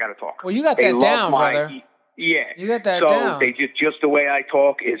the way I got to talk. Well, you got that down, brother. Yeah. You got that down. So they just the way I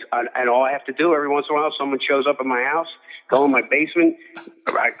talk is, and all I have to do every once in a while, someone shows up in my house, go in my basement,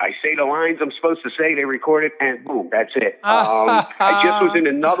 I say the lines I'm supposed to say, they record it, and boom, that's it. I just was in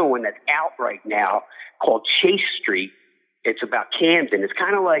another one that's out right now called Chase Street, It's about Camden. It's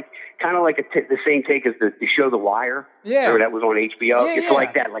kind of like the same take as the show The Wire. Yeah, that was on HBO. It's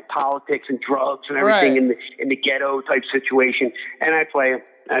like that, like politics and drugs and everything in the ghetto type situation. And I play a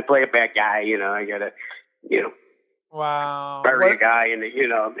bad guy. I gotta bury a guy in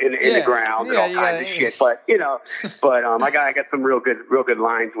the ground and all kinds of shit. But I got some real good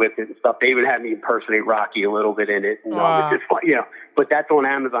lines with it and stuff. They even had me impersonate Rocky a little bit in it. And, it's just fun, But that's on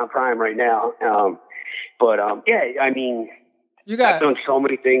Amazon Prime right now. I mean, I've done so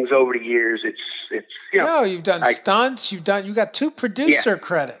many things over the years. It's you've done stunts. You got 2 producer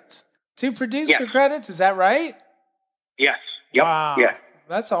credits. 2 producer credits. Is that right? Yes. Yep. Wow. Yeah.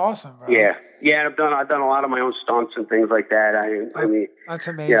 That's awesome, bro. Yeah. Yeah. I've done a lot of my own stunts and things like that. I mean, that's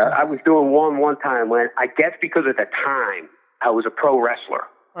amazing. Yeah. I was doing one time when I guess because at the time I was a pro wrestler,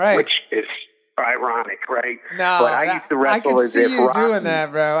 which is ironic, right? No, but I used to wrestle as if Rocky. I could see you doing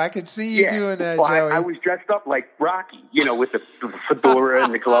that, bro. I could see you doing that, Joey. I was dressed up like Rocky, with the fedora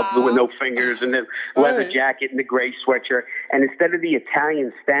and the gloves with no fingers and the leather jacket and the gray sweatshirt. And instead of the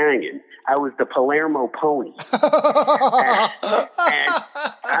Italian stallion, I was the Palermo pony.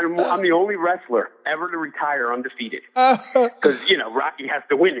 and I'm the only wrestler ever to retire undefeated. Because, Rocky has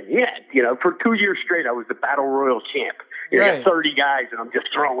to win in the end. For 2 years straight, I was the Battle Royal champ. You got 30 guys, and I'm just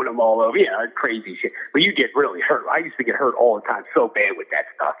throwing them all over. Crazy shit. But you get really hurt. I used to get hurt all the time, so bad with that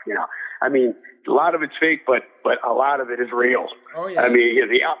stuff. I mean, a lot of it's fake, but a lot of it is real. Oh yeah. I mean,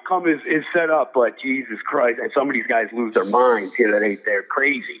 the outcome is set up, but Jesus Christ, and some of these guys lose their minds. They're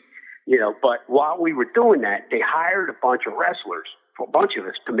crazy. But while we were doing that, they hired a bunch of wrestlers, a bunch of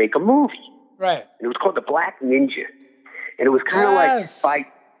us, to make a movie. Right. And it was called The Black Ninja, and it was kind of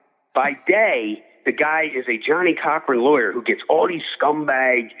like by day. The guy is a Johnny Cochran lawyer who gets all these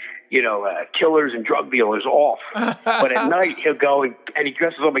scumbag, killers and drug dealers off. But at night, he'll go and he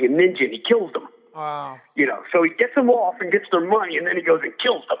dresses up like a ninja and he kills them. Wow. So he gets them off and gets their money and then he goes and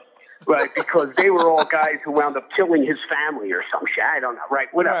kills them. Right, because they were all guys who wound up killing his family or some shit. I don't know, right?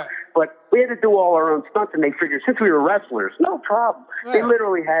 Whatever. Right. But we had to do all our own stunts, and they figured since we were wrestlers, no problem. Right. They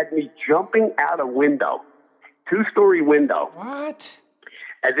literally had me jumping out a window, 2-story window. What?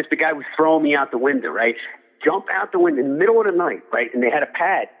 As if the guy was throwing me out the window, right? Jump out the window in the middle of the night, right? And they had a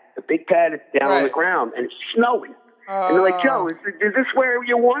big pad down on the ground, and it's snowing. And they're like, Joe, is this where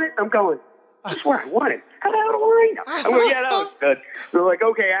you want it? I'm going, this is where I want it. How the hell do I know? I'm going, that was good. They're like,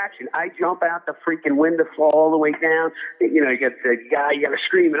 okay, action. I jump out the freaking window, fall all the way down. You get the guy, you got to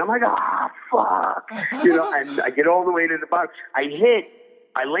scream. And I'm like, fuck. And I get all the way to the bottom. I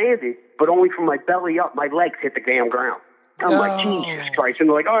landed, but only from my belly up. My legs hit the damn ground. I'm like, Jesus Christ. And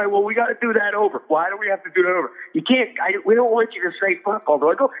they're like, all right, well, we got to do that over. Why do we have to do that over? You can't, we don't want you to say fuck all. They're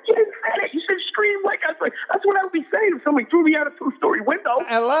like, oh, you didn't say that. You said scream like I was like, that's what I would be saying if somebody threw me out a 2-story window.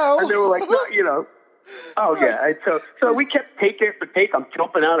 Hello? And they were like, no, Oh, yeah. So we kept take after take. I'm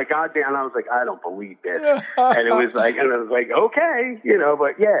jumping out of goddamn. And I was like, I don't believe this. And I was like, okay,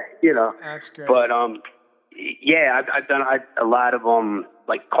 but yeah, That's great. But, yeah, I've done a lot of,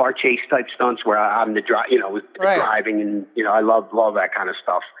 like car chase type stunts where I'm the driving and, I love that kind of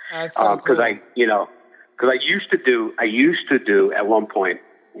stuff. That's so cool. Because I used to do at one point,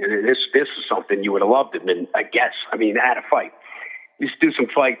 and this is something you would have loved it. And I had a fight. Used to do some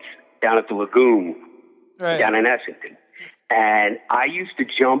fights down at the Lagoon, down in Essington. And I used to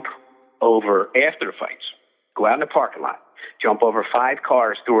jump over, after the fights, go out in the parking lot, jump over 5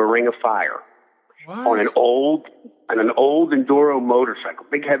 cars through a ring of fire. What? On an old enduro motorcycle,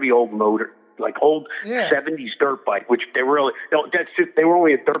 big heavy old motor, like old 70s dirt bike, which they were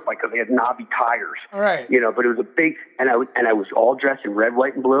only a dirt bike because they had knobby tires. Right. But it was a big, and I was all dressed in red,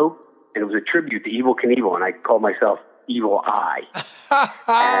 white, and blue, and it was a tribute to Evel Knievel, and I called myself Evil Eye.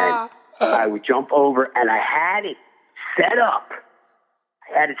 And I would jump over, and I had it set up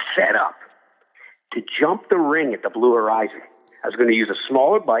to jump the ring at the Blue Horizon. I was going to use a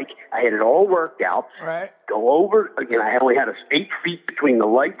smaller bike. I had it all worked out. Right. Go over again. I only had 8 feet between the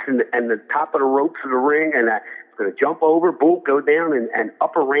lights and the top of the ropes of the ring, and I was going to jump over, boom, go down and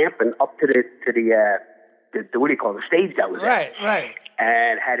up a ramp and up to the what do you call it, the stage that was right, right,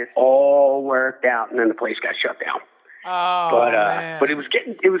 and had it all worked out, and then the place got shut down. Oh, man. But it was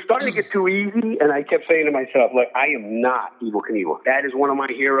starting to get too easy, and I kept saying to myself, look, I am not Evel Knievel. That is one of my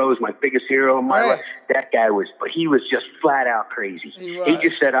heroes, my biggest hero in my life. That guy but he was just flat out crazy. He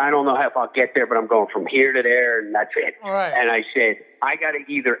just said, I don't know how I'll get there, but I'm going from here to there, and that's it. Right. And I said, I got to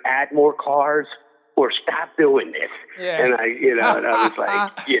either add more cars or stop doing this. Yeah. And I was like,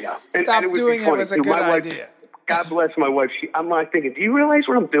 Stop doing it was a good idea. God bless my wife. I'm like thinking, do you realize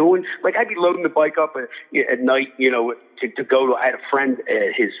what I'm doing? Like, I'd be loading the bike up at night, to go to. I had a friend.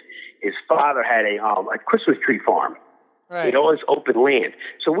 His father had a Christmas tree farm, Right. You know, all this open land.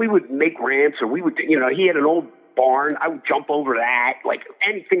 So we would make ramps, or we would, you know, he had an old barn. I would jump over that, like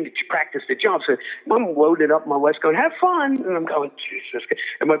anything to practice the jump. So Mom loaded up my West going, have fun. And I'm going, Jesus.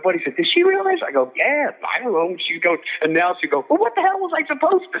 And my buddy said, did she realize? I go, yeah, I don't know. She's going, and now she goes, well, what the hell was I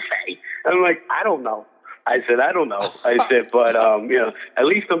supposed to say? And I'm like, I don't know. I said, I don't know. I said, but, you know, at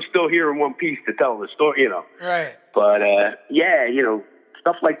least I'm still here in one piece to tell the story, you know. Right. But, yeah, you know,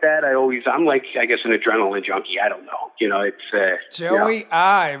 stuff like that, I'm like, I guess, an adrenaline junkie. I don't know. You know, it's... Joey, you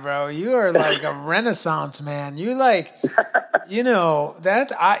know. bro, you are like a renaissance man. You like, you know,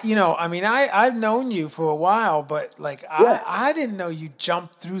 I've known you for a while, but like, I didn't know you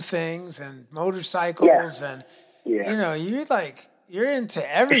jumped through things and motorcycles and, you know, you're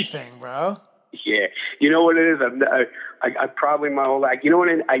into everything, bro. Yeah. You know what it is? I probably my whole life, you know what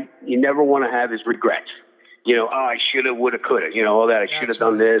you never want to have is regrets. You know, I should have, would have, could have, you know, all that. I should have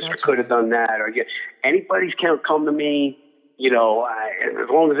done this or could have done that. Or anybody's can't come to me, you know, as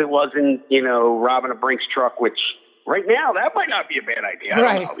long as it wasn't, you know, robbing a Brinks truck, which right now that might not be a bad idea.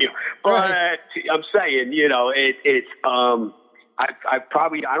 I don't know, you know. But I'm saying, you know, I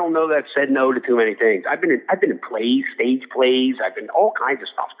probably, I don't know that I've said no to too many things. I've been in plays, stage plays. I've been all kinds of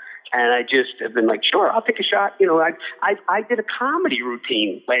stuff. And I just have been like, sure, I'll take a shot. You know, I did a comedy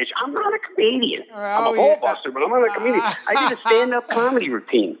routine last year. I'm not a comedian. I'm a ball buster, but I'm not a comedian. I did a stand-up comedy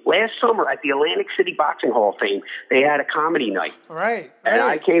routine last summer at the Atlantic City Boxing Hall of Fame. They had a comedy night. Right. And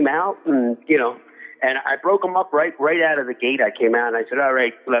I came out and, you know, and I broke them up right out of the gate. I came out and I said, all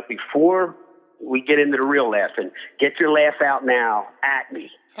right, before we get into the real laughing, get your laugh out now at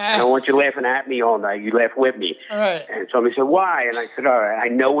me. I don't want you laughing at me all night. You laugh with me. Right. And somebody said, why? And I said, all right, I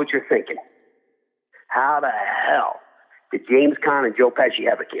know what you're thinking. How the hell did James Caan and Joe Pesci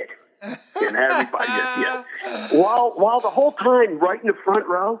have a kid? And everybody just, you know. While the whole time, right in the front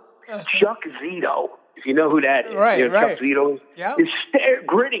row, Chuck Zito, if you know who that is, you know, Chuck Zito is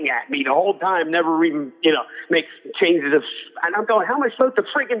gritting at me the whole time, never even, you know, makes changes of, and I'm going, how am I supposed to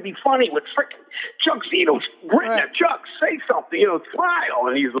freaking be funny with freaking Chuck Zito's gritting at Chuck, say something, you know, smile,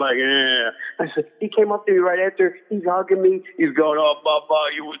 and he's like, yeah. I said, he came up to me right after, he's hugging me, he's going, oh,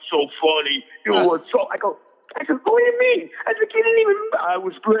 Baba, you were so funny, you were so, I said, what do you mean? I said, you didn't even, I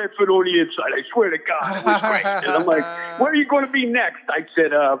was laughing on the inside. I swear to God, it was great. And I'm like, where are you going to be next? I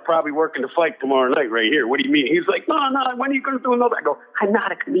said, probably working the fight tomorrow night right here. What do you mean? He's like, no, when are you going to do another? I go, I'm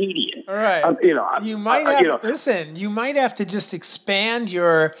not a comedian. All right. You know, you might have, listen, you might have to just expand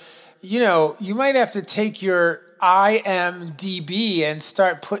your, you know, you might have to take your IMDb and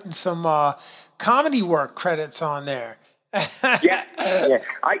start putting some comedy work credits on there. yeah.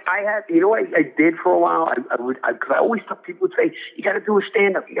 I have, you know what I did for a while? I always thought people would say, you got to do a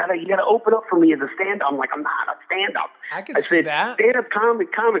stand-up. You got to open up for me as a stand-up. I'm like, I'm not a stand-up. I see that. Stand-up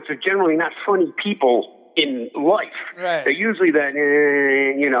comics are generally not funny people in life. Right. They're usually that,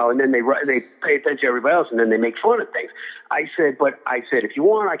 you know, and then they pay attention to everybody else, and then they make fun of things. I said, if you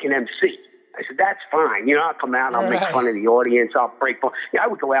want, I can MC. I said, that's fine. You know, I'll come out and I'll make fun of the audience. I'll break fun. Yeah, I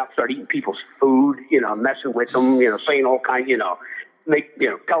would go out and start eating people's food, you know, messing with them, you know, saying all kinds, you know,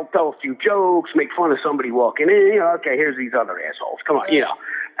 tell a few jokes, make fun of somebody walking in. You know, okay, here's these other assholes. Come on, you know.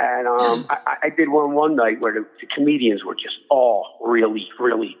 And I did one night where the comedians were just all really,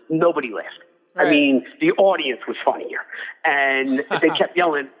 nobody laughed. Right. I mean, the audience was funnier. And they kept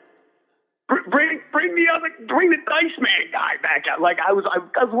yelling, Bring the Dice Man guy back out. Like I was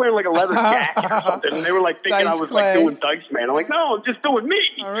wearing like a leather jacket or something, and they were like thinking I was like doing Dice Man. I'm like, no, I'm just doing me.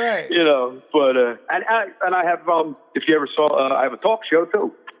 All right, you know. But and I have if you ever saw, I have a talk show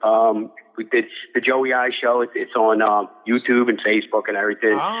too. We did the Joey I show. It's on YouTube and Facebook and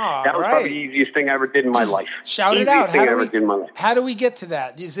everything. That was probably the easiest thing I ever did in my life. Shout it out. How do we get to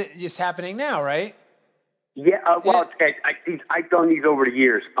that? Is it just happening now, right? Yeah, well, I've done these over the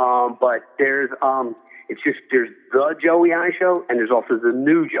years, but there's the Joey I Show, and there's also the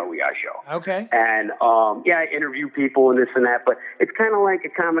new Joey I Show. Okay. And I interview people and this and that, but it's kind of like a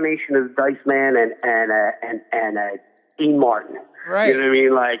combination of Dice Man and Dean Martin. Right. You know what I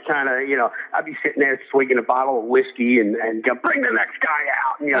mean? Like, kind of, you know, I'd be sitting there swigging a bottle of whiskey and go, bring the next guy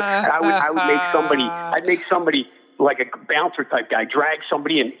out. And, you know, I'd make somebody like a bouncer type guy, drag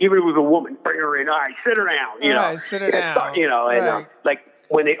somebody in, even if it was a woman, bring her in, all right, sit her down, you know. Sit her down. You know, and like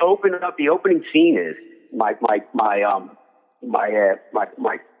when they open it up, the opening scene is my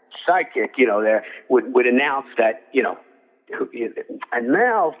sidekick, you know, there would announce that, you know, and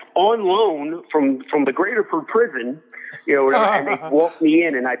now on loan from the Graterford prison, you know, and they'd walk me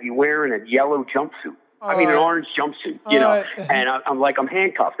in and I'd be wearing a yellow jumpsuit. An orange jumpsuit, you know, and I'm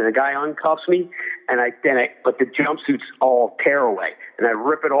handcuffed, and the guy uncuffs me, but the jumpsuit's all tearaway, and I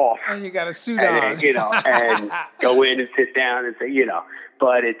rip it off. And you got a suit on, and go in and sit down and say,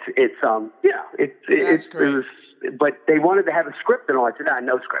 but it was, but they wanted to have a script and all. I said,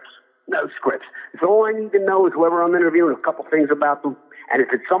 no scripts. So all I need to know is whoever I'm interviewing, a couple things about them, and if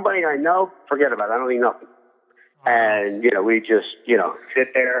it's somebody I know, forget about it. I don't need nothing. And we just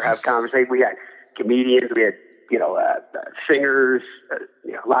sit there, have conversation. We had comedians, we had singers,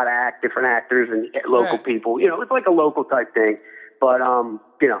 a lot of different actors and local people. It's like a local type thing. But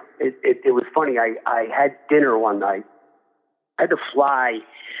it was funny. I had dinner one night. I had to fly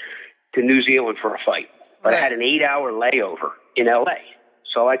to New Zealand for a fight, but I had an 8-hour layover in LA.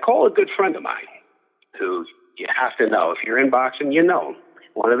 So I call a good friend of mine, who you have to know if you're in boxing, him,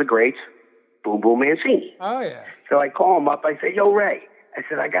 one of the greats, Boom Boom Mancini. Oh yeah. So I call him up. I say, "Yo, Ray," I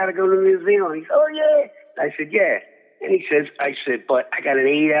said, "I got to go to New Zealand." He said, "Oh yeah." I said, "Yeah." And I said, "But I got an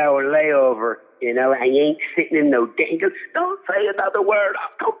 8-hour layover. I ain't sitting in no day." He goes, "Don't say another word.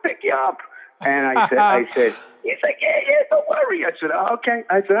 I'll go pick you up." And I said, he's like, yeah, don't worry. I said, oh, okay.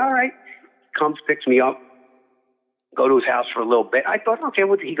 I said, all right. Comes, picks me up, go to his house for a little bit. I thought, okay,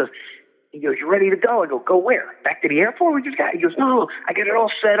 he goes, you ready to go? I go where? Back to the airport? He goes, no, I got it all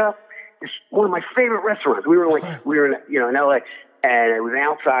set up. It's one of my favorite restaurants. We were in LA, and it was an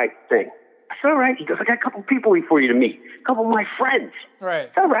outside thing. I said, all right. He goes, I got a couple people for you to meet. A couple of my friends. Right.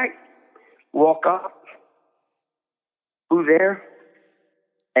 All right. Walk up. Who's there?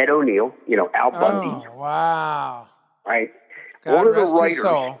 Ed O'Neill, Al Bundy. Oh, wow. Right. God one of rest the writers. His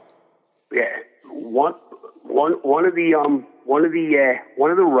soul. Yeah. One of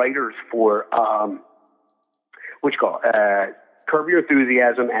the writers for what you call Curb Your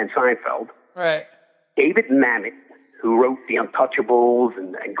Enthusiasm and Seinfeld. Right. David Mamet, who wrote The Untouchables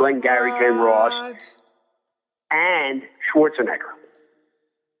and Glengarry Glen Ross, and Schwarzenegger.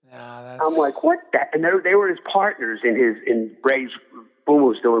 I'm like, what? And they were his partners in Ray's. Boom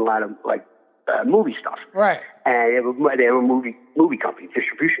was doing a lot of movie stuff, right? And they have a movie company,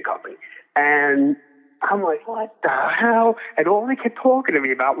 distribution company, and I'm like, what the hell? And all they kept talking to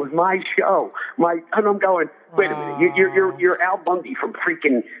me about was my show. And I'm going, wait a minute, you're Al Bundy from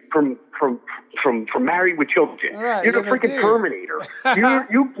Married with Children. Right, you're the freaking Terminator.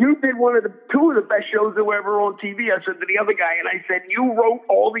 You did two of the best shows that were ever on TV. I said to the other guy, and I said, you wrote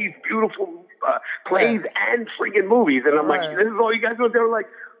all these beautiful plays and freaking movies. And I'm like, this is all you guys do? They were like,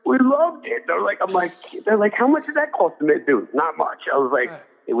 we loved it. They're like, how much did that cost them to do? Not much. I was like,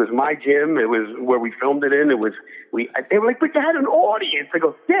 it was my gym. It was where we filmed it in. They were like, but you had an audience. I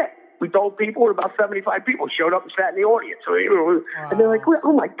go, yeah. We told people, about 75 people showed up and sat in the audience. So, and they're like,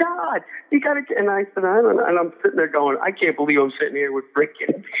 oh my God, you got to. And I said, I don't know. And I'm sitting there going, I can't believe I'm sitting here with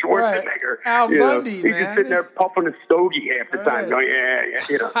freaking Schwarzenegger. Al Bundy, man. He's just sitting there puffing a stogie half the time, going,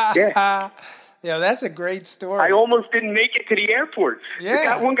 yeah. Yeah, that's a great story. I almost didn't make it to the airport.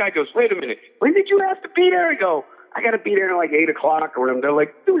 Yeah. One guy goes, wait a minute, when did you have to be there? I go, I got to be there at like 8 o'clock or whatever. They're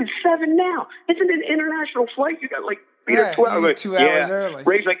like, dude, it's 7 now. It's an international flight. You got be there 12. Like, 2 hours early.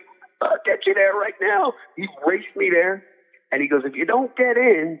 Ray's like, I'll get you there right now. He raced me there. And he goes, if you don't get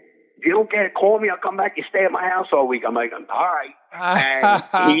call me, I'll come back. You stay at my house all week. I'm like, all right.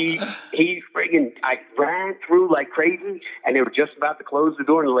 And he friggin', I ran through like crazy, and they were just about to close the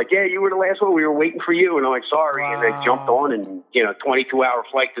door, and they're like, yeah, you were the last one. We were waiting for you. And I'm like, sorry. Wow. And they jumped on, and 22-hour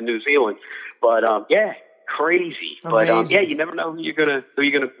flight to New Zealand. But crazy. Amazing. But you never know who you're gonna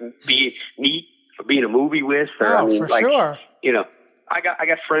meet or be in a movie with. Or, for sure. I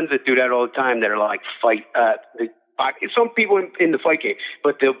got friends that do that all the time that are like fight. Some people in the fight game,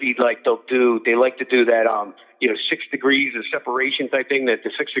 but they'll like they like to do that 6 degrees of separation type thing. That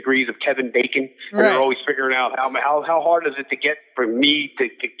the 6 degrees of Kevin Bacon, and they're always figuring out how hard is it to get from me to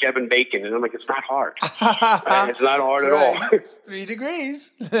Kevin Bacon, and I'm like, it's not hard. It's not hard at all. It's 3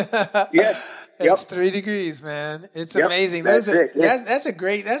 degrees. Yeah. It's 3 degrees, man. It's amazing.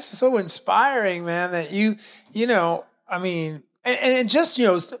 That's so inspiring, man. That and just,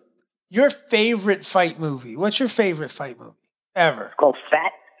 your favorite fight movie. What's your favorite fight movie ever? It's called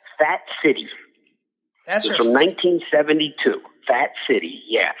Fat City. It's from 1972. Fat City,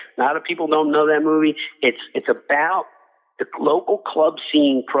 yeah. A lot of people don't know that movie. It's about the local club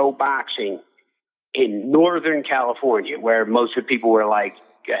scene pro boxing in Northern California, where most of the people were like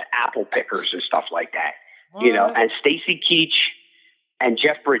apple pickers and stuff like that. What? And Stacy Keach and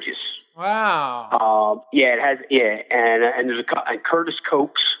Jeff Bridges. Wow. It has, and there's and Curtis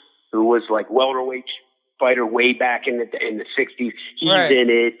Copes, who was like welterweight fighter way back in the 60s. He's in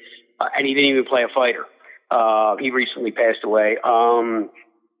it, and he didn't even play a fighter. He recently passed away.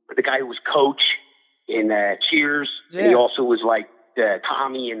 The guy who was coach in Cheers, and he also was like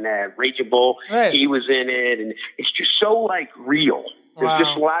Tommy and Raging Bull. Right. He was in it, and it's just so like real. There's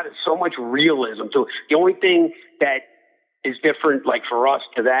just so much realism to it. The only thing that is different, like for us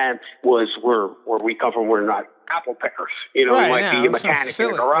to them, was where we come from. We're not apple pickers. You know, we might be a mechanic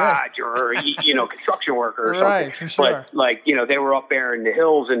in a garage or construction worker or something. Right, for sure. But like they were up there in the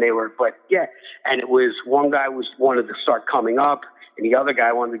hills, and they were. But yeah, and it was one guy wanted to start coming up, and the other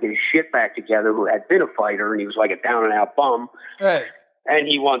guy wanted to get his shit back together, who had been a fighter, and he was like a down and out bum. Right. And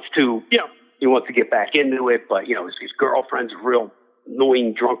he wants to, get back into it, but his girlfriend's a real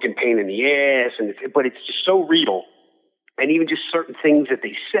annoying, drunken pain in the ass, but it's just so real. And even just certain things that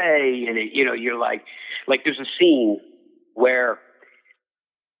they say, and you're like there's a scene where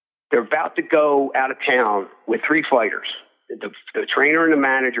they're about to go out of town with 3 fighters, the trainer and the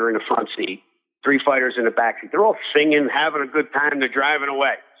manager in the front seat, 3 fighters in the back seat. They're all singing, having a good time. They're driving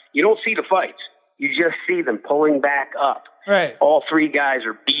away. You don't see the fights. You just see them pulling back up. Right. All 3 guys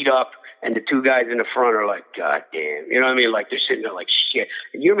are beat up, and the 2 guys in the front are like, God damn. You know what I mean? Like, they're sitting there like, shit.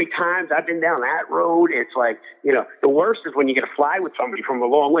 And you know how many times I've been down that road? It's like, the worst is when you get to fly with somebody from a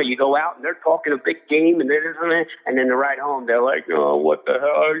long way. You go out, and they're talking a big game, and then the ride home, they're like, oh, what the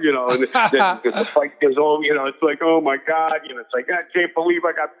hell? And the fight goes on, it's like, oh, my God. It's like, I can't believe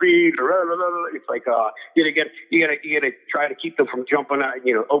I got beat. It's like, you gotta try to keep them from jumping out,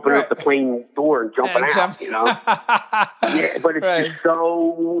 opening up the plane door and jumping out, Yeah, but it's just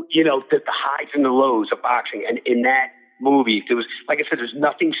so, the highs and the lows of boxing. And in that movie, there was, like I said, there's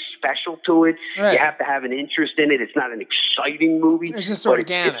nothing special to it. Right. You have to have an interest in it. It's not an exciting movie. It's just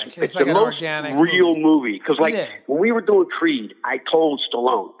organic. It's like the an most organic real movie. Because, when we were doing Creed, I told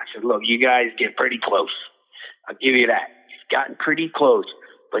Stallone, I said, look, you guys get pretty close. I'll give you that. You've gotten pretty close.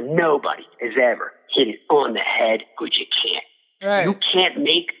 But nobody has ever hit it on the head, which you can't. Right. You can't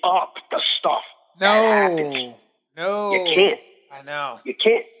make up the stuff. No. You can't. I know. You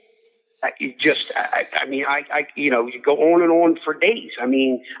can't. You just, you go on and on for days. I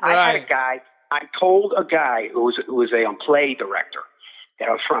mean, I told a guy who was a play director that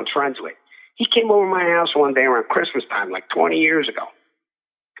I was friends with. He came over to my house one day around Christmas time, like 20 years ago,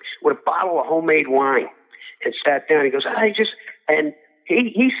 with a bottle of homemade wine and sat down. He goes, and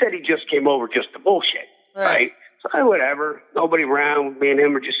he said he just came over just to bullshit, right? So whatever, nobody around. Me and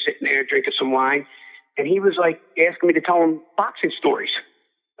him were just sitting there drinking some wine. And he was like asking me to tell him boxing stories.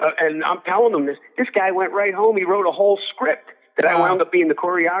 And I'm telling him this guy went right home. He wrote a whole script that I wound up being the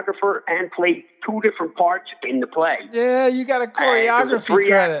choreographer and played 2 different parts in the play. Yeah, you got a choreography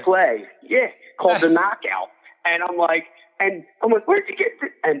credit. Play, called The Knockout. And I'm like, where'd you get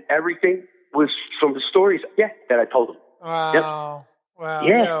this? And everything was from the stories, that I told him. Wow. Yep. Wow.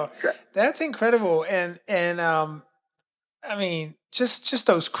 Yeah. That's incredible. And I mean, just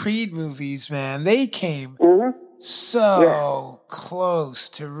those Creed movies, man, they came so close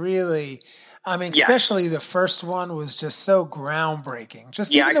to really, especially the first one was just so groundbreaking.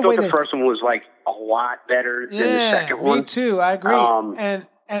 Just I thought the first one was like a lot better than the second one. Me too. I agree. But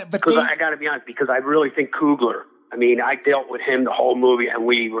I got to be honest, because I really think Coogler. I mean, I dealt with him the whole movie, and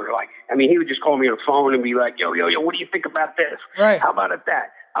we were like, he would just call me on the phone and be like, yo, what do you think about this? Right. How about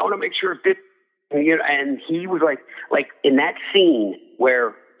that? I want to make sure if this. And he was like in that scene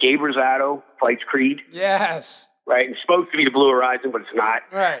where Gabe Rosado fights Creed. Yes. Right. It's supposed to be the Blue Horizon, but it's not.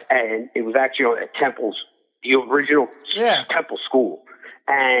 Right. And it was actually at Temple's, the original Temple School.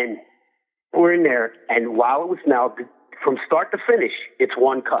 And we're in there. And while it was now, from start to finish, it's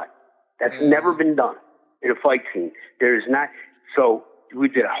one cut. That's never been done in a fight scene. There's not. So we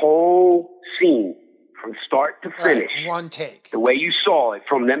did a whole scene from start to finish. Right. One take. The way you saw it,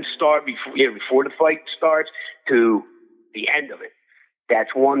 from them start before the fight starts to the end of it.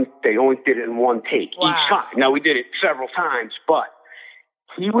 That's one. They only did it in one take each time. Now we did it several times, but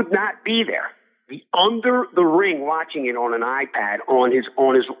he would not be there. Be under the ring watching it on an iPad on his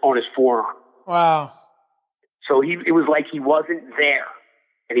forearm. Wow. So it was like he wasn't there,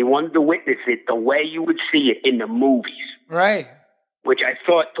 and he wanted to witness it the way you would see it in the movies. Right. Which I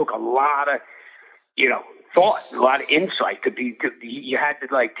thought took a lot of, thought, a lot of insight you had to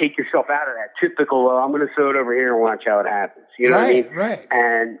like take yourself out of that typical, I'm going to throw it over here and watch how it happens. You know what I mean? Right.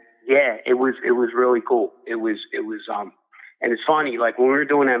 And it was really cool. It was, and it's funny, like when we were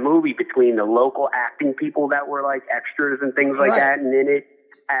doing that movie, between the local acting people that were like extras and things like that and in it,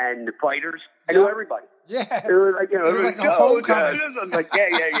 and the fighters, I knew everybody. Yeah. It was like, it was like a homecoming. Like,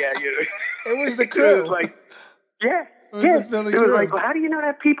 It was the crew. It was like, It was like, well, how do you know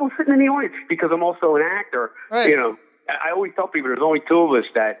that people sitting in the audience? Because I'm also an actor. Right. I always tell people there's only 2 of us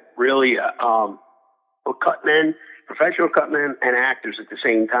that really cutmen, professional cutmen, and actors at the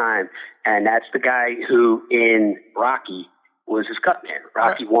same time. And that's the guy who in Rocky was his Cutman.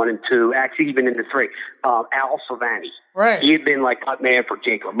 Rocky 1 and 2, actually even into 3. Al Silvani. Right. He had been like Cutman for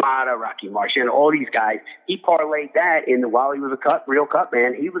Jake LaMotta, Rocky Marciano, all these guys. He parlayed that while he was real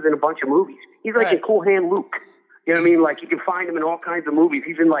Cutman, he was in a bunch of movies. He's like in Cool Hand Luke. You know what I mean? Like, you can find him in all kinds of movies.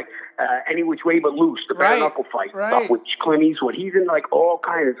 He's in, like, Any Which Way But Loose, the bare knuckle fight stuff with Clint Eastwood. He's in, like, all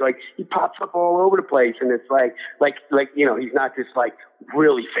kinds. It's like, he pops up all over the place, and it's like, you know, he's not this, like,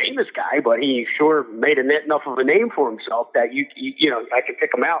 really famous guy, but he sure made enough of a name for himself that, you know, I can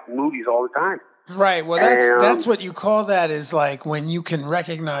pick him out in movies all the time. Right. Well, that's what you call that, is like when you can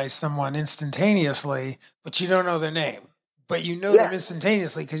recognize someone instantaneously, but you don't know their name. But you know them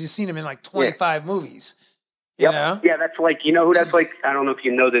instantaneously because you've seen them in, like, 25 movies. You know? Yeah, that's like, you know who that's like? I don't know if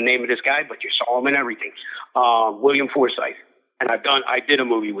you know the name of this guy, but you saw him in everything. William Forsythe. And I did a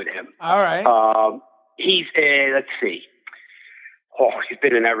movie with him. All right. He's, let's see. Oh, he's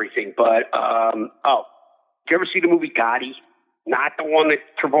been in everything. But, did you ever see the movie Gotti? Not the one that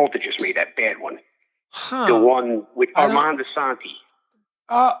Travolta just made, that bad one. Huh. The one with Armand Asante.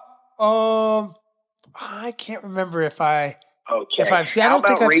 I can't remember if I've seen. How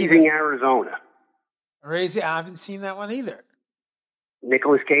about Raising Arizona? I haven't seen that one either.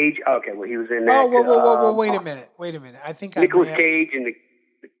 Nicolas Cage? Okay, well, he was in that. Oh, whoa, wait a minute. I think Nicolas Cage and the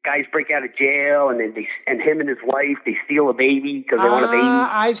guys break out of jail, and then him and his wife, they steal a baby because they want a baby.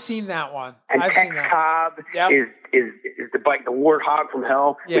 I've seen that one. And Tex Cobb is the warthog from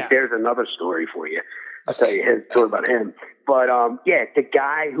hell. Yeah. Which there's another story for you. I'll tell you his story about him. But, the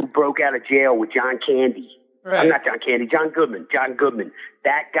guy who broke out of jail with John Candy. Right. Not John Candy, John Goodman.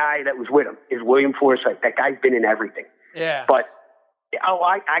 That guy that was with him is William Forsythe. That guy's been in everything. Yeah. But,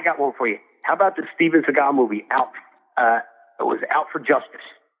 I got one for you. How about the Steven Seagal movie, Out? It was Out for Justice.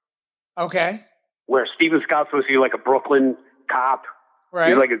 Okay. Where Steven Seagal's supposed to be like a Brooklyn cop. Right.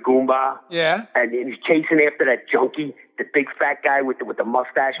 He's like a Goomba. Yeah. And he's chasing after that junkie, the big fat guy with the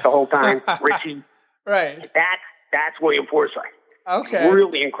mustache the whole time, Richie. Right. That's William Forsythe. Okay.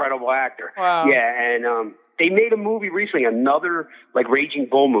 Really incredible actor. Wow. Yeah, and they made a movie recently, another like Raging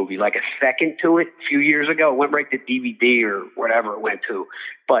Bull movie, like a second to it a few years ago. It went right to DVD or whatever it went to.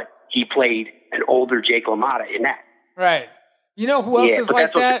 But he played an older Jake LaMotta in that. Right. You know who else is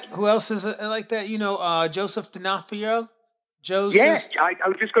like that? Who else is like that? You know, Joseph D'Onofrio? Joseph. Yeah, I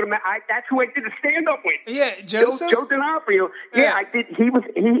was just going to. That's who I did the stand up with. Yeah, Joseph. Joe D'Onofrio. Yeah, I did. He was.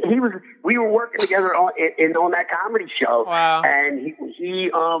 We were working together on that comedy show. Wow. And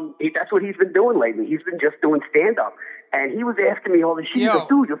he that's what he's been doing lately. He's been just doing stand up. And he was asking me all this shit. He's like,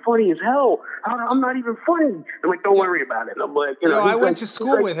 dude, you're funny as hell. I'm not even funny. I'm like, don't worry about it. I'm like, I went to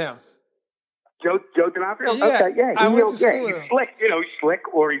school with him. Joe D'Onofrio? Yeah, okay, yeah. I went to school with him. He's slick, he's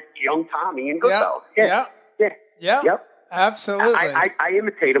slick, or he's young Tommy in Goodfellas. Yep. Absolutely. I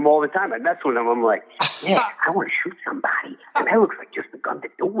imitate him all the time. I mess with him. I'm like, I want to shoot somebody. And that looks like just the gun to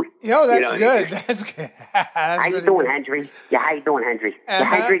do it. Yo, that's good. That's good. How you doing, Henry? Yeah, how you doing, Henry? Yeah,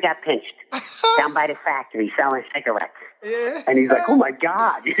 Henry got pinched down by the factory selling cigarettes. Yeah. And he's like, oh, my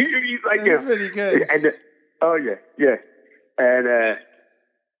God. He's like, that's pretty good. And, yeah. And,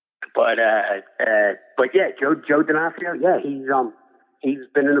 but yeah, Joe D'Onofrio, he's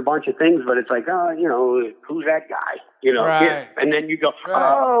been in a bunch of things, but it's like, who's that guy? Right. Yeah. And then you go,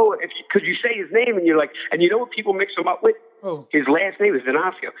 because you say his name, and you're like, and you know what people mix him up with? Who? His last name is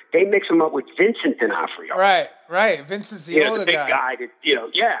D'Onofrio. They mix him up with Vincent D'Onofrio. Right. Vincent's the older the big guy. That,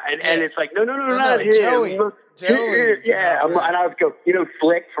 and it's like, no, not him. Joey. Yeah. And I would go,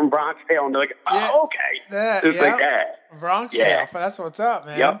 Slick from Bronx Tale, and they're like, okay. It's like that. Bronx Tale, that's what's up,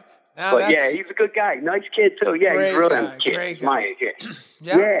 man. Yep. But he's a good guy. Nice kid, too. Yeah, he's really a kid. Great my age.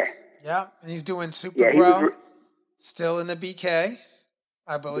 Yeah. And he's doing super pro. Still in the BK,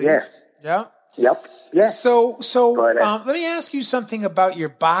 I believe. Yeah. Yep. Yeah. So let me ask you something about your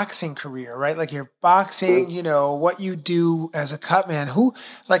boxing career, right? Like your boxing, what you do as a cutman. Who,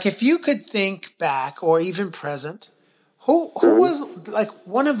 like, if you could think back or even present, who was like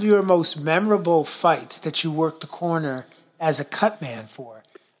one of your most memorable fights that you worked the corner as a cutman for?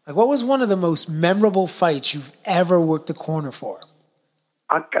 Like, what was one of the most memorable fights you've ever worked the corner for?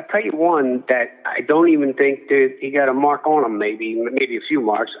 I'll tell you one that I don't even think that he got a mark on him, maybe a few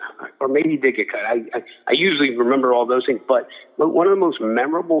marks, or maybe he did get cut. I usually remember all those things, but one of the most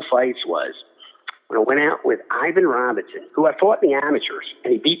memorable fights was when I went out with Ivan Robinson, who I fought in the amateurs,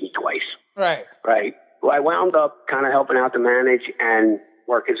 and he beat me twice. Right. Well, I wound up kind of helping out to manage and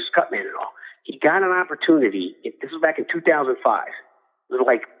work as his cutman and all. He got an opportunity. This was back in 2005. It was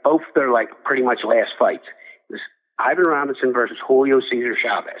like both their like pretty much last fights. It was Ivan Robinson versus Julio Cesar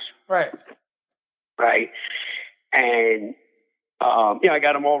Chavez. Right. And I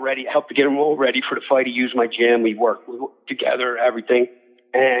got him all ready. I helped to get him all ready for the fight. He used my gym. We worked together, everything.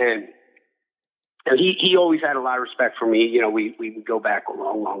 And he always had a lot of respect for me. We would go back a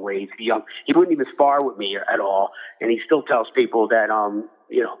long, long ways. He wouldn't even spar with me at all. And he still tells people that,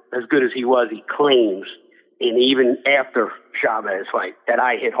 as good as he was, he claims, and even after Chavez fight, that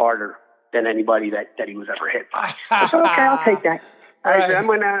I hit harder than anybody that he was ever hit by. I said, okay, I'll take that. I said, I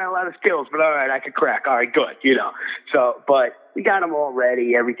might not have a lot of skills, but all right, I could crack. All right, good, So, but we got him all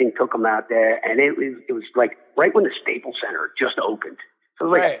ready. Everything took him out there, and it was like right when the Staples Center just opened. So it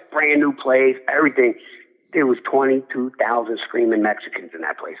was like a brand new place, everything. There was 22,000 screaming Mexicans in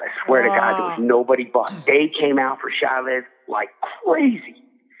that place. I swear to God, there was nobody but. They came out for Chavez like crazy.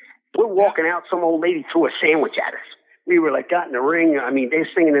 We're walking out, some old lady threw a sandwich at us. We were like, got in the ring. I mean, they're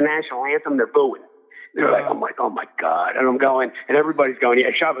singing the national anthem. They're booing. They're like, I'm like, oh my God. And I'm going, and everybody's going,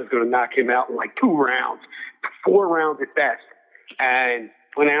 yeah, Chavez is going to knock him out in like 2 rounds, 4 rounds at best. And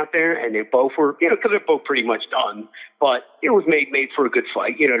went out there, and they both were, because they're both pretty much done. But it was made for a good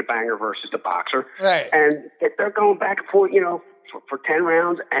fight, the banger versus the boxer. Right. And they're going back and forth, for 10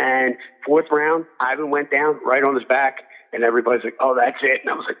 rounds. And 4th round, Ivan went down right on his back. And everybody's like, oh, that's it. And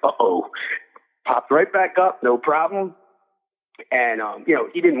I was like, uh-oh. Popped right back up, no problem. And,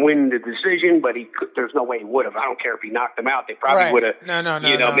 he didn't win the decision, but there's no way he would have. I don't care if he knocked him out. They probably would have,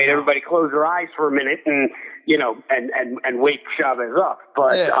 made everybody close their eyes for a minute and, and wake Chavez up.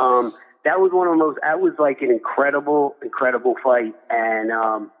 But that was that was like an incredible, incredible fight. And,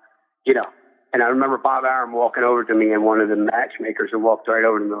 and I remember Bob Arum walking over to me and one of the matchmakers and walked right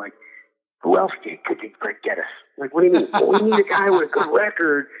over to me like, who else could get us? Like, what do you mean? Well, we need a guy with a good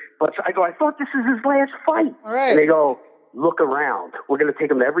record. But I go, I thought this is his last fight. Right. And they go, look around. We're going to take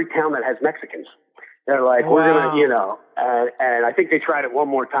him to every town that has Mexicans. They're like, we're going to, and I think they tried it one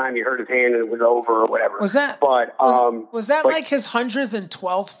more time. He hurt his hand and it was over or whatever. Was that, but, was that like his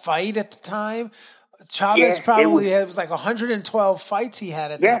 112th fight at the time? Chavez probably it was like 112 fights he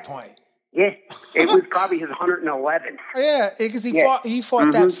had at that point. Yeah, it was probably his 111th. Yeah, because he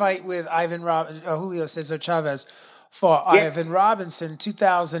fought that fight with Julio Cesar Chavez for Ivan Robinson,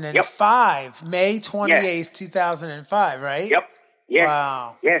 2005, May 28th, 2005, right? Yep. Yeah.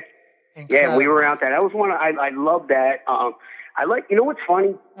 Wow. Yeah. Incredible. Yeah, we were out there. That was one. I love that. I like. You know what's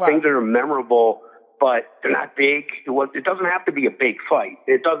funny? Wow. Things that are memorable, but they're not big. It doesn't have to be a big fight.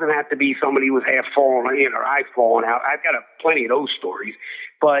 It doesn't have to be somebody who was half falling in or eye falling out. I've got plenty of those stories.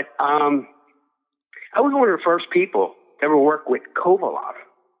 But I was one of the first people to ever work with Kovalov.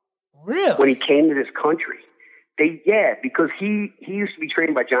 Really? When he came to this country. Because he used to be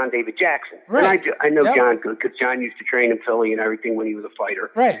trained by John David Jackson. Right. And I know John good because John used to train in Philly and everything when he was a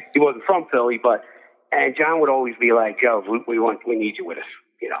fighter. Right. He wasn't from Philly, and John would always be like, Joe, we need you with us.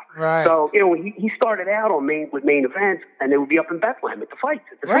 Right. So, he started out with main events, and they would be up in Bethlehem at the fights,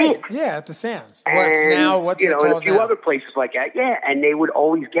 at the Sands. Yeah, at the Sands. What's it called and a few now? other places like that, and they would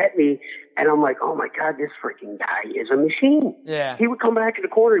always get me, and I'm like, oh my God, this freaking guy is a machine. Yeah. He would come back in the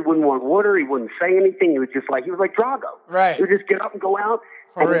corner, he wouldn't want water, he wouldn't say anything, he was like Drago. Right. He would just get up and go out.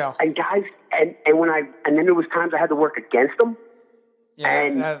 For real. And guys, and then there was times I had to work against him. Yeah,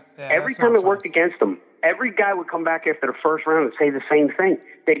 and every time I worked against him, every guy would come back after the first round and say the same thing.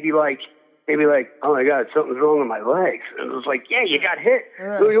 They'd be like, oh my God, something's wrong with my legs. And it was like, yeah, you got hit.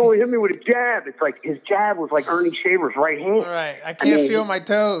 Right. He only hit me with a jab. It's like his jab was like Ernie Shaver's right hand. Right. I can't feel my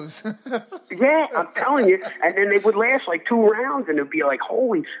toes. Yeah, I'm telling you. And then they would last like 2 rounds and it'd be like,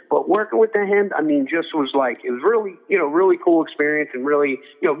 holy, but working with him, just was like, it was really, really cool experience and really,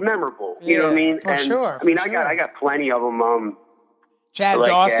 memorable. You know what I mean? For sure. I got plenty of them. Chad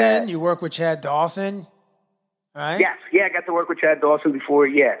Dawson, you work with Chad Dawson, right? Yes. Yeah, I got to work with Chad Dawson before.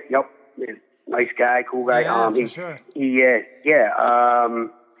 Yeah. Yep. Nice guy, cool guy. Yeah, for sure.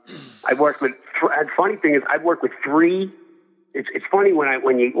 I worked with. The funny thing is, I've worked with 3. It's funny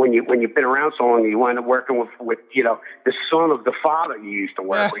when you've been around so long, you wind up working with the son of the father you used to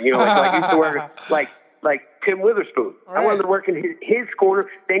work with. Like you used to work like Tim Witherspoon. Right. I wanted to work in his corner.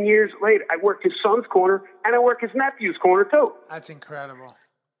 Then years later, I worked his son's corner, and I worked his nephew's corner too. That's incredible.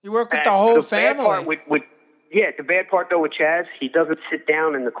 You work with the whole family. The bad part though with Chaz, he doesn't sit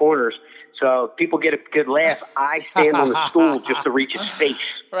down in the corners, so people get a good laugh. I stand on the stool just to reach his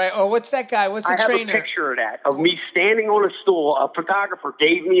face. Right. Oh, what's that guy? What's the trainer? I have a picture of that, of me standing on a stool. A photographer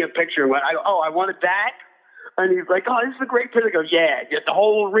gave me a picture and went, I wanted that. And he's like, oh, this is a great picture. I go, yeah, just the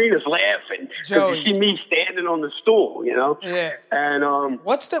whole arena's laughing because you see me standing on the stool, Yeah. And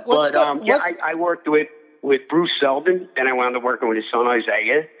I worked with Bruce Seldon, and I wound up working with his son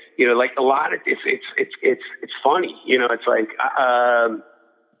Isaiah. Like a lot of it's funny. It's like I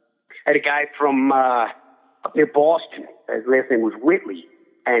had a guy from up near Boston. His last name was Whitley,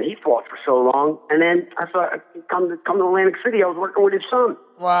 and he fought for so long. And then I thought, come to Atlantic City, I was working with his son.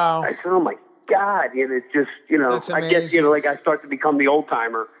 Wow! I said, oh my God, it's just I guess like I start to become the old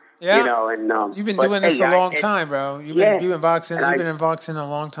timer. Yeah. And you've been doing this a long time, bro. You've been boxing. You've been in boxing a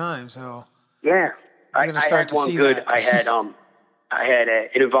long time, so yeah. I had one good. That. I had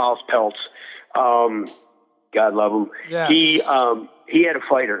it involves Peltz. God love him. Yes. He had a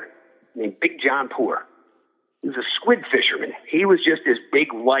fighter named Big John Poor. He was a squid fisherman. He was just this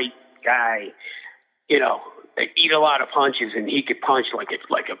big white guy, that eat a lot of punches, and he could punch like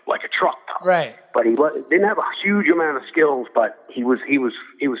a truck. Right. But he didn't have a huge amount of skills, but he was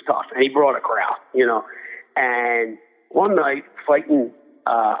tough, and he brought a crowd, And one night, fighting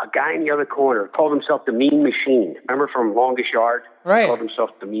a guy in the other corner, called himself the Mean Machine. Remember from Longest Yard? Right. He called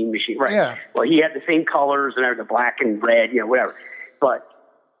himself the Mean Machine. Right. Yeah. Well, he had the same colors and everything, the black and red, whatever. But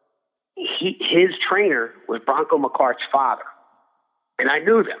his trainer was Bronco McCart's father, and I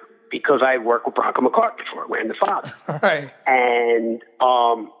knew them because I had worked with Bronco McCart before, when the father. Right. And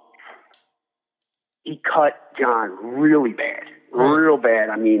he cut John really bad, real bad.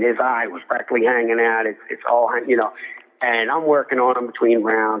 I mean, his eye was practically hanging out. It's all, And I'm working on him between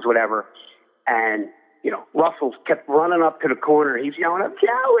rounds, whatever. And, Russell kept running up to the corner. He's yelling,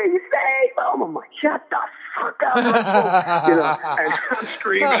 Joey, save him. I'm like, shut the fuck up, Russell. And I'm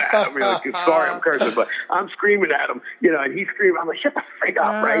screaming at him. Sorry, I'm cursing, but I'm screaming at him, and he's screaming. I'm like, shut the fuck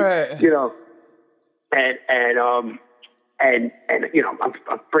up, right? And I'm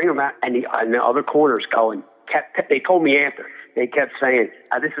bringing him out, and the other corner's going. They told me after. They kept saying,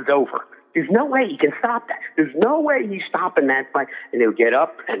 this is over. There's no way he can stop that. There's no way he's stopping that fight. And they would get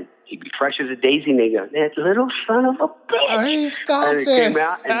up, and he'd be fresh as a daisy, and they go, that little son of a bitch. Oh, he stopped it. And it came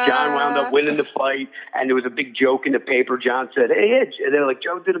out, and John wound up winning the fight, and there was a big joke in the paper. John said, hey, Edge. And they're like,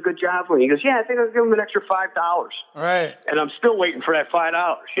 Joe did a good job for him. He goes, yeah, I think I'll give him an extra $5. Right. And I'm still waiting for that $5.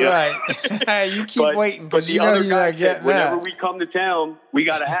 Right. You keep waiting, because you're not getting that. Whenever we come to town, we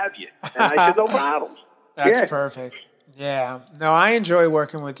got to have you. And I said, no problem. That's perfect. Yeah. No, I enjoy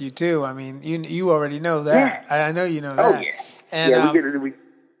working with you too. I mean, you already know that. Yeah. I know you know that. Oh yeah. And we get it.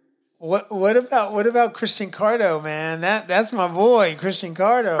 What about Christian Cardo, man? That's my boy, Christian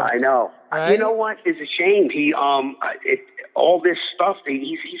Cardo. I know. Right? You know what? It's a shame. He all this stuff.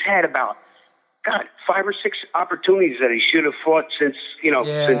 He's had about 5 or 6 opportunities that he should have fought since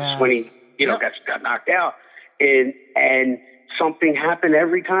since when he got knocked out, and something happened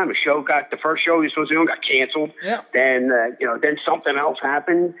every time. The first show he was supposed to do got canceled. Yeah. Then then something else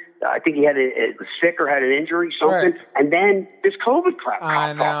happened. I think he was sick or had an injury, something. Right. And then this COVID crap.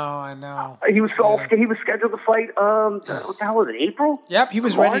 I know. He was he was scheduled to fight. What the hell was it? April? Yep. He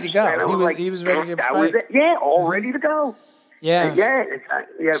was ready to go. He was ready to fight. Was it. Yeah, all ready to go. Yeah.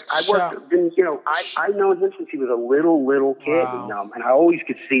 I worked. I know him since he was a little kid, and I always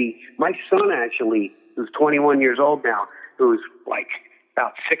could see my son actually, who's 21 years old now, who's like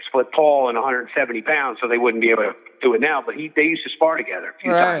about 6 foot tall and 170 pounds, so they wouldn't be able to do it now. But they used to spar together a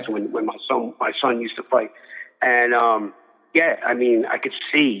few times when my son used to fight, and I mean, I could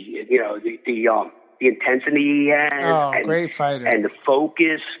see the intensity he has. Oh, great fighter, and the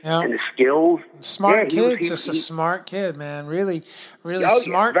focus and the skills. Smart kid, just a smart kid, man. Really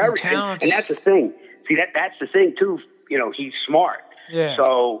smart and talented. And that's the thing. See, that's the thing too. He's smart. Yeah.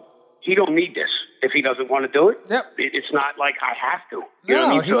 So he don't need this if he doesn't want to do it. Yep. It's not like I have to. You know what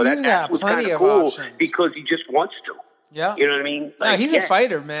I mean? So he's got plenty of options because he just wants to. Yeah. You know what I mean? Like, he's a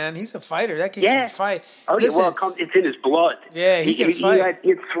fighter, man. He's a fighter. That kid can fight. Oh, Listen, it's in his blood. Yeah, he can fight.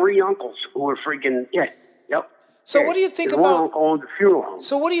 He had 3 uncles who were freaking, yep. So what do you think about... One uncle owned the funeral home.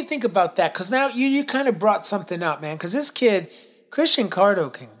 So what do you think about that? Because now you kind of brought something up, man. Because this kid, Christian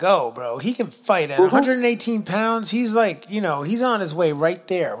Cardo, can go, bro. He can fight at 118 pounds. He's like, he's on his way right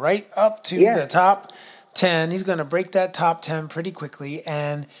there, right up to the top 10. He's going to break that top 10 pretty quickly.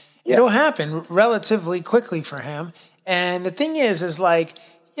 And it'll happen relatively quickly for him. And the thing is like,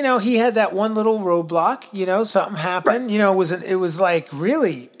 he had that one little roadblock, something happened, right. It was like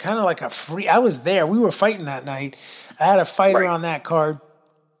really kind of like I was there. We were fighting that night. I had a fighter on that card,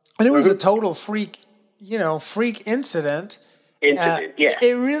 and it was a total freak incident.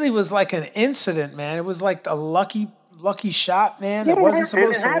 It really was like an incident, man. It was like a lucky shot, man. It wasn't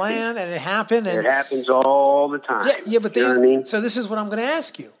supposed to land, and it happened. And it happens all the time. Yeah, but you know what I mean? So this is what I'm going to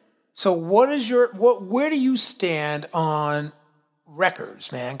ask you. So where do you stand on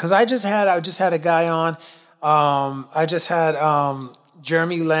records, man? Because I just had a guy on. I just had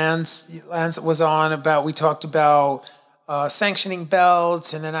Jeremy Lance was on we talked about sanctioning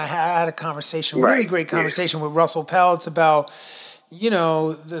belts, and then I had a conversation, really great conversation with Russell Peltz about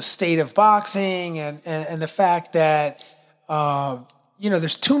the state of boxing and the fact that,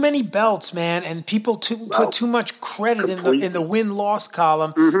 there's too many belts, man, and people put too much credit in the win-loss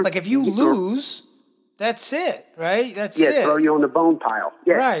column. Mm-hmm. Like if you lose, that's it, right? That's it. Yeah, throw you on the bone pile.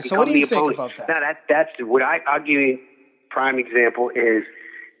 Yeah, right. So what do you think about that? Now that's what I'll give you. Prime example is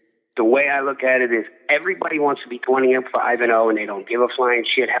the way I look at it is everybody wants to be 20-5-0, and they don't give a flying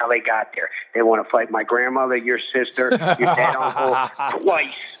shit how they got there. They want to fight my grandmother, your sister, your dead uncle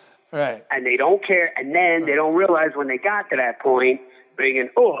twice, right? And they don't care. And then they don't realize when they got to that point, thinking,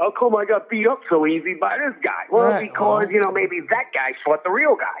 "Oh, how come I got beat up so easy by this guy?" Well, because maybe that guy fought the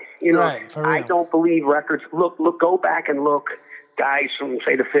real guys. Right, for real. I don't believe records. Look, go back and look, guys from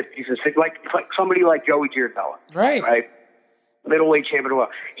say the 50s and 60s, like somebody like Joey Giardello, right. Middleweight champion of the world.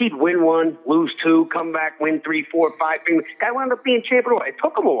 He'd win one, lose two, come back, win 3, 4, 5. Guy wound up being champion of the world. It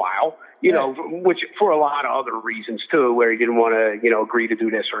took him a while, which for a lot of other reasons too, where he didn't want to, agree to do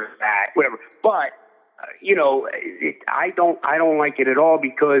this or that, whatever. But I don't like it at all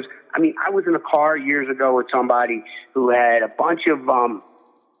because I was in a car years ago with somebody who had a bunch of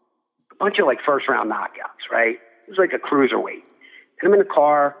like first round knockouts. Right? It was like a cruiserweight, and I'm in the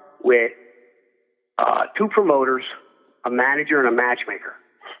car with 2 promoters, a manager, and a matchmaker.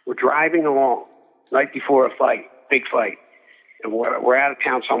 We're driving along night before a fight, big fight, and we're out of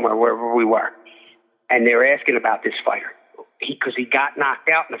town somewhere, wherever we were, and they were asking about this fighter because he got knocked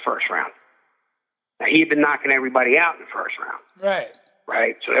out in the first round. Now, he had been knocking everybody out in the first round.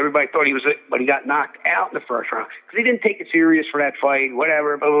 Right. So everybody thought he was it, but he got knocked out in the first round because he didn't take it serious for that fight,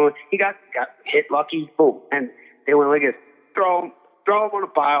 whatever. But he got hit lucky, boom. And they went like this, throw him on a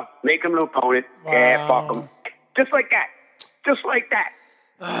pile, make him an opponent. Wow. Yeah, fuck him. Just like that.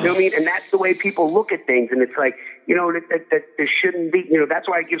 You know what I mean? And that's the way people look at things. And it's like, that there shouldn't be, that's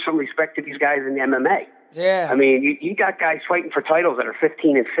why I give some respect to these guys in the MMA. Yeah. I mean, you got guys fighting for titles that are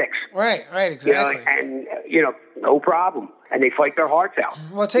 15-6. Right, exactly. And no problem. And they fight their hearts out.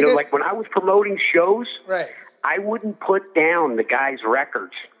 Well, like when I was promoting shows, right, I wouldn't put down the guys'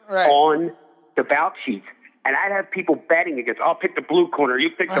 records on the bout sheets. And I'd have people betting against, I'll pick the blue corner, you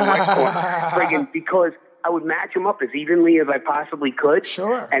pick the white corner. Because I would match them up as evenly as I possibly could.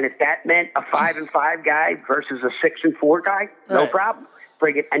 Sure. And if that meant a 5-5 guy versus a 6-4 guy, no problem.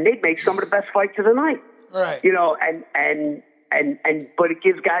 And they'd make some of the best fights of the night. Right. But it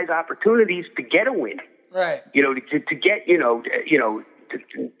gives guys opportunities to get a win. Right. To get,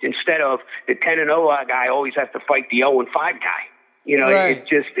 instead of the 10-0 guy always has to fight the 0-5 guy. It's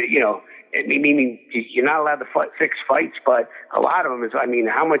just, meaning you're not allowed to fight 6 fights, but a lot of them is,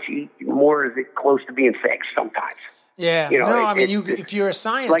 how much more is it close to being fixed sometimes? Yeah. If you're a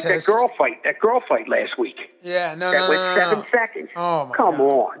scientist. Like that girl fight last week. Yeah, that went 7 seconds. Oh, my Come God.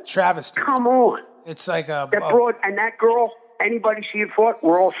 on. Travesty. Come on. It's like that girl, anybody she had fought,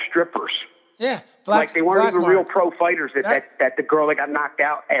 were all strippers. Yeah. They weren't even real pro fighters that the girl that got knocked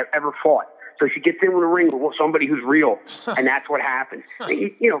out ever fought. So she gets in with a ring with somebody who's real, and that's what happens.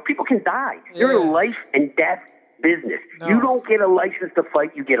 People can die. You're in a life and death business. No. You don't get a license to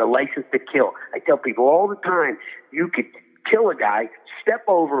fight, you get a license to kill. I tell people all the time, you could kill a guy, step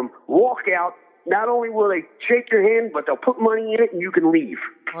over him, walk out. Not only will they shake your hand, but they'll put money in it, and you can leave.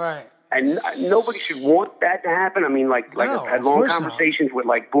 Right. And nobody should want that to happen. I've had long conversations with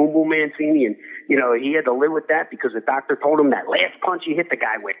Boom Boom Mancini, and he had to live with that because the doctor told him that last punch he hit the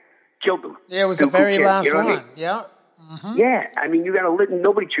guy with killed him. Yeah, it was the very last one. Yeah. Mm-hmm. Yeah, you got to live.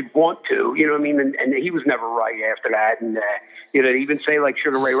 Nobody should want to. And he was never right after that. And even say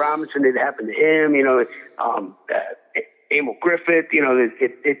Sugar Ray Robinson, it happened to him. Emil Griffith.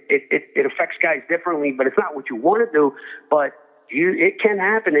 It affects guys differently, but it's not what you want to do. But it can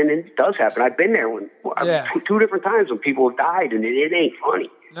happen, and it does happen. I've been there two different times when people have died, and it ain't funny,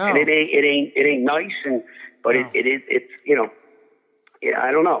 and it ain't nice, it's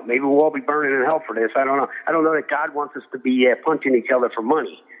I don't know. Maybe we'll all be burning in hell for this. I don't know. I don't know that God wants us to be punching each other for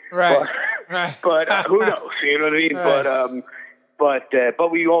money. Right. But who knows? You know what I mean? Right.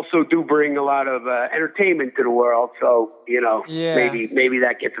 But we also do bring a lot of entertainment to the world. So maybe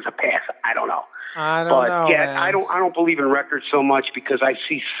that gets us a pass. I don't know. I don't know. Yeah, man. I don't believe in records so much because I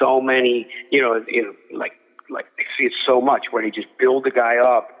see so many. Like I see it so much where they just build the guy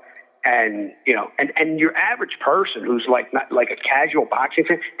up. And your average person who's not like a casual boxing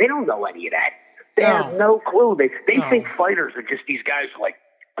fan, they don't know any of that. They have no clue. They think fighters are just these guys who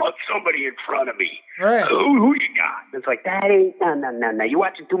put somebody in front of me. Right. Who you got? It's like that ain't no. You're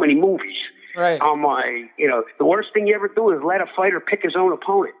watching too many movies. Right. The worst thing you ever do is let a fighter pick his own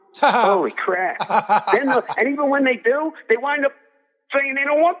opponent. Holy crap! And even when they do, they wind up saying they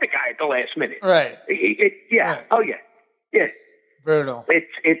don't want the guy at the last minute. Right. Yeah. Right. Oh yeah. Yeah. Brutal.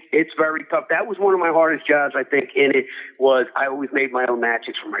 It's very tough. That was one of my hardest jobs, I think, in it was I always made my own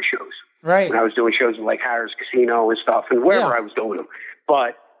matches for my shows. Right. When I was doing shows like Harris Casino and stuff and wherever I was doing them.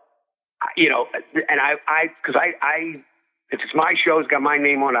 But, you know, and because if it's my show, it's got my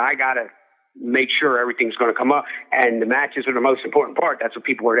name on it, I got to make sure everything's going to come up. And the matches are the most important part. That's what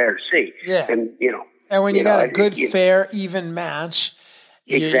people are there to see. Yeah. And, you know. And when you got a good, fair, even match,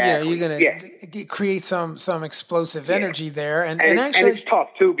 exactly. you're going to create some explosive energy there. And actually, and it's tough,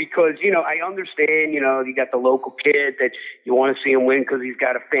 too, because, you know, I understand, you know, you got the local kid that you want to see him win because he's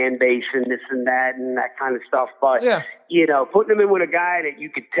got a fan base and this and that kind of stuff. But, you know, putting him in with a guy that you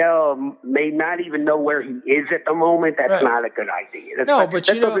could tell may not even know where he is at the moment, that's not a good idea.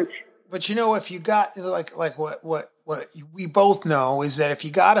 But you know, if you got, like what we both know is that if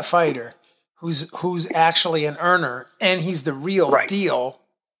you got a fighter who's actually an earner and he's the real deal,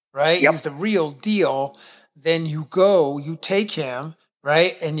 right? Yep. He's the real deal. Then you take him,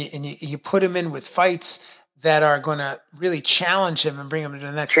 right? And you put him in with fights that are going to really challenge him and bring him to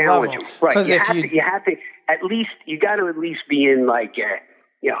the next level. Right. You have to, you got to at least be in like a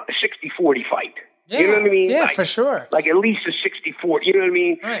 60-40 fight. Yeah. You know what I mean? Yeah, like, for sure. Like at least a 60-40. You know what I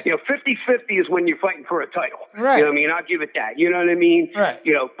mean? Right. You know, 50-50 is when you're fighting for a title. Right. You know what I mean? I'll give it that. You know what I mean? Right.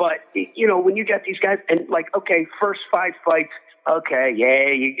 You know, but, you know, when you got these guys and like, okay, first 5 fights,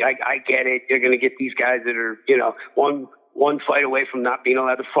 okay, I get it. You're going to get these guys that are, you know, one fight away from not being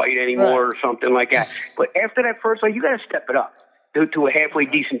allowed to fight anymore or something like that. But after that first fight, you got to step it up to a halfway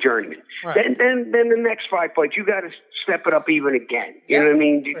decent journeyman. Right. Then the next 5 fights, you got to step it up even again. You know what I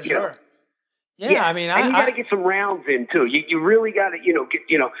mean? For sure. Yeah, I mean, and you got to get some rounds in too. You really got to, you know, get,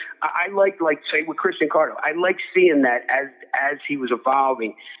 you know. I like say with Christian Carter, I like seeing that as he was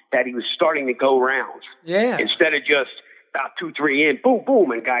evolving, that he was starting to go rounds. Yeah. Instead of just about 2-3 in, boom,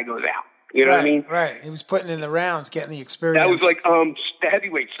 boom, and guy goes out. You know what I mean? Right. He was putting in the rounds, getting the experience. That was like the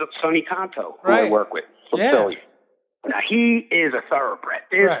heavyweight Sonny Canto, who I work with from Philly. Now he is a thoroughbred.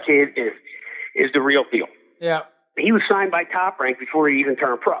 This kid is the real deal. Yeah. He was signed by Top Rank before he even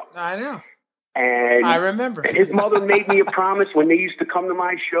turned pro. I know. And I remember. And his mother made me a promise when they used to come to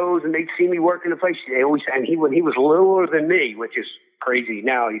my shows and they'd see me work in the place. They always, and when he was littler than me, which is crazy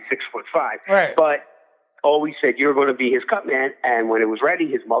now, he's 6'5". Right. But always said, you're going to be his cut man. And when it was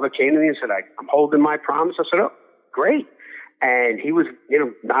ready, his mother came to me and said, I'm holding my promise. I said, oh, great. And he was, you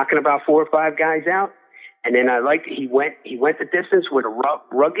know, knocking about 4 or 5 guys out. And then he went the distance with a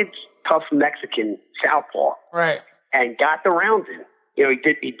rugged, tough Mexican southpaw. Right. And got the rounds in. You know,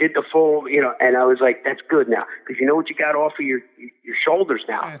 he did the full, you know, and I was like, that's good now. Because you know what you got off of your shoulders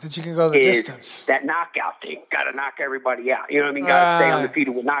now? Yeah, that you can go the distance. That knockout thing. Got to knock everybody out. You know what I mean? Got to stay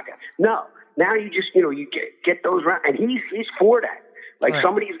undefeated with knockout. No. Now you just, you know, you get those rounds. And he's for that. Like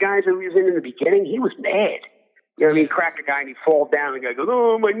some of these guys that he was in the beginning, he was mad. You know what I mean? Crack a guy and he'd fall down and the guy goes,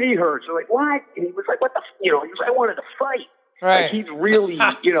 oh, my knee hurts. They're like, what? And he was like, what the, you know, he was like, I wanted to fight. Right. Like he's really,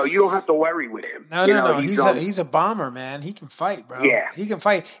 you know, you don't have to worry with him. No. He's a bomber, man. He can fight, bro. Yeah. He can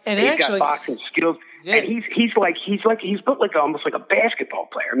fight. And he's actually got boxing skills. Yeah. And he's built like almost like a basketball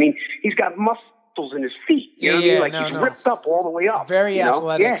player. I mean, he's got muscles in his feet. You know what I mean? Like he's ripped up all the way up. Very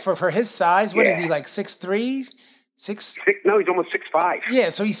athletic. Yeah. For his size, what is he, like 6'3"? No, he's almost 6'5". Yeah,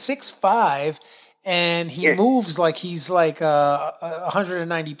 so he's 6'5", and he moves like he's like a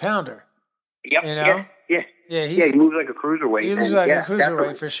 190 pounder. Yep. You know? Yeah, he moves like a cruiserweight. He moves like a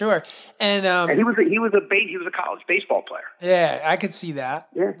cruiserweight for sure. And he was a college baseball player. Yeah, I could see that.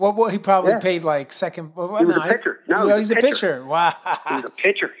 Yeah. Well, he probably paid like second. Well, he was a pitcher. No, he's a pitcher. Wow. He was a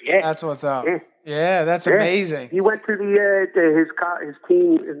pitcher. Yeah. That's what's up. Yeah, that's amazing. He went to his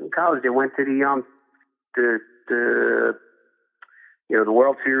team in college. They went to the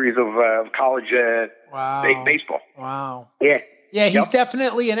World Series of college baseball. Wow. Yeah. Yeah, he's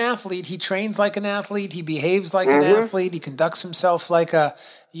definitely an athlete. He trains like an athlete. He behaves like an athlete. He conducts himself like an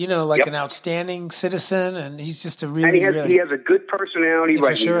outstanding citizen. And he's just a really, and he has a good personality.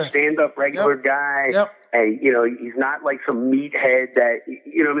 Right, he's a stand-up regular guy. Yep. And he's not like some meathead that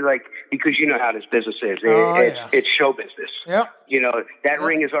like, because you know how this business is. It's show business. Yep. That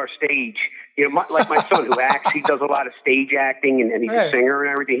ring is our stage. Like my son who acts, he does a lot of stage acting and he's a singer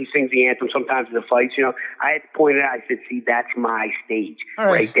and everything. He sings the anthem sometimes in the fights. I had to point it out. I said, see, that's my stage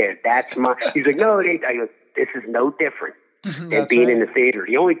right there. That's my. He's like, no, it ain't. I go, this is no different than being in the theater.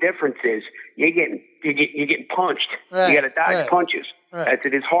 The only difference is you're getting punched. Right. You got to dodge punches. Right.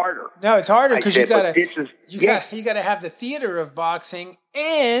 It is harder. No, it's harder because you got to have the theater of boxing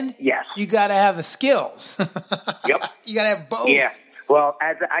and you got to have the skills. Yep. You got to have both. Yeah. Well,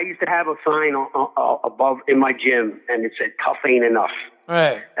 I used to have a sign above in my gym, and it said "Tough ain't enough."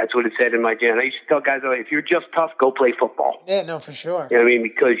 Right. That's what it said in my gym. I used to tell guys, if you're just tough, go play football. Yeah, no, for sure. You know what I mean?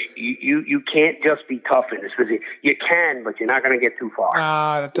 Because you can't just be tough in this. You can, but you're not going to get too far.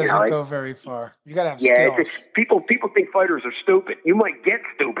 That doesn't go very far. You got to have skills. People think fighters are stupid. You might get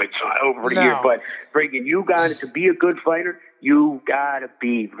stupid over the years, but Reagan, you got to be a good fighter. You got to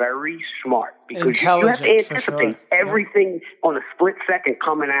be very smart because you have to anticipate everything on a split second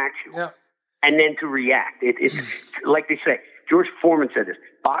coming at you, and then to react. It's like they say. George Foreman said this.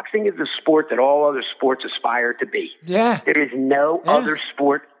 Boxing is the sport that all other sports aspire to be. Yeah. There is no other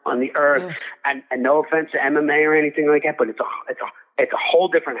sport on the earth, and no offense to MMA or anything like that, but it's a whole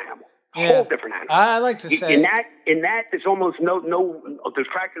different animal. Whole different animal. I like to say in that there's almost there's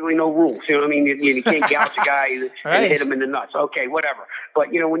practically no rules. You know what I mean? You can't gouge a guy and hit him in the nuts. Okay, whatever.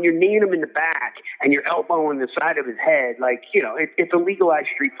 But when you're kneeing him in the back and you're elbowing the side of his head, it's a legalized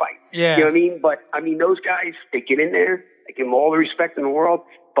street fight. Yeah. You know what I mean? But those guys, they get in there. I give him all the respect in the world,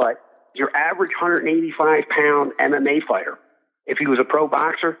 but your average 185-pound MMA fighter, if he was a pro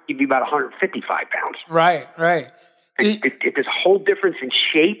boxer, he'd be about 155 pounds. Right. There's a whole difference in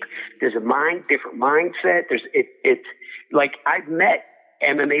shape. There's a different mindset. It's like I've met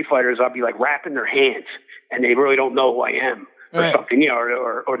MMA fighters. I'll be like wrapping their hands, and they really don't know who I am or something,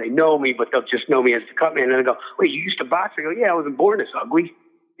 or they know me, but they'll just know me as the Cutman. And they go, "Wait, you used to box?" I go, "Yeah, I wasn't born this ugly."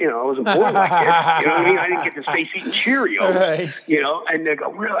 I wasn't born like this. You know what I mean? I didn't get to face eating Cheerios. Right. And they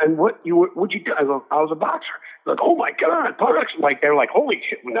go, "Really? And what'd you do?" I go, "I was a boxer." They're like, "Oh my God, boxing!" They're like, "Holy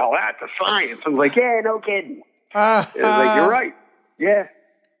shit! Now that's a science." I'm like, "Yeah, no kidding." Like, "You're right." Yeah.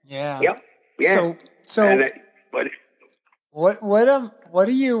 Yeah. Yep. Yeah. So. What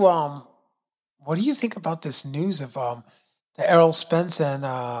do you think about this news of the Errol Spence and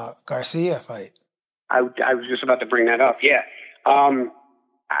Garcia fight? I was just about to bring that up. Yeah.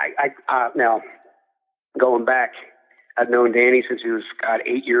 Now, going back, I've known Danny since he was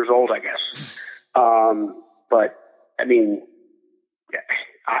 8 years old, I guess. But I mean,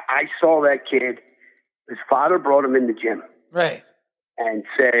 I saw that kid. His father brought him in the gym, right, and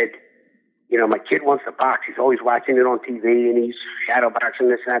said, "My kid wants to box. He's always watching it on TV, and he's shadow boxing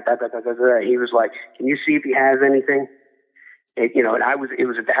this and that." He was like, "Can you see if he has anything?" And it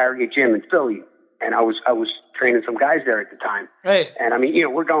was at the Harrogate gym in Philly. And I was training some guys there at the time. Right. And I mean,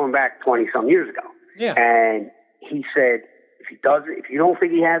 we're going back 20-some years ago. Yeah. And he said, if you don't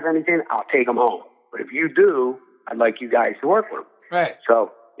think he has anything, I'll take him home. But if you do, I'd like you guys to work with him. Right.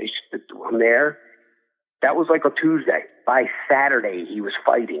 So I'm there. That was like a Tuesday. By Saturday, he was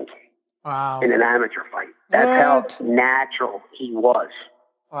fighting. Wow. In an amateur fight. That's how natural he was.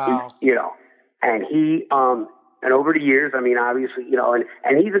 Wow. And he, and over the years, I mean, obviously,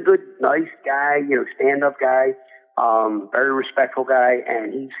 and he's a good, nice guy, stand-up guy, very respectful guy,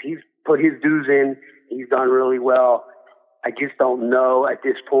 and he's put his dues in. He's done really well. I just don't know at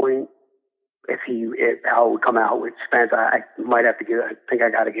this point how it would come out with Spence. I might have to I think I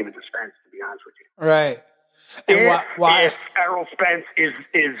got to give it to Spence, to be honest with you. Right. And why? If Errol Spence is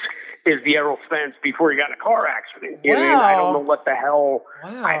the Errol Spence before he got in a car accident. Wow. I don't know what the hell.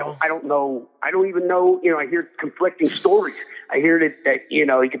 Wow. I don't know. I don't even know. I hear conflicting stories. I hear that he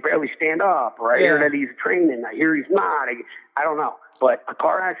can barely stand up, or I hear that he's training. I hear he's not. I don't know. But a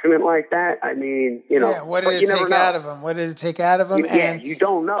car accident like that, I mean, what did it take out of him? What did it take out of him? You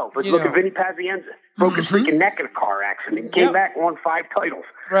don't know. But look at Vinny Pazienza. Broke his freaking neck in a car accident. Came back, won 5 titles.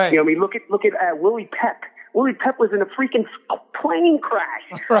 Right. Look at Willie Pep. Willie Pep was in a freaking plane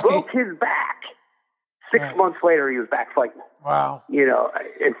crash. Right. Broke his back. 6 months later, he was back fighting. Wow.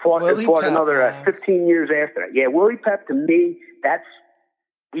 And fought another 15 years after that. Yeah, Willie Pep, to me, that's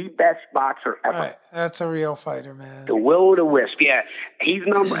the best boxer ever. Right. That's a real fighter, man. The will of the wisp. Yeah, he's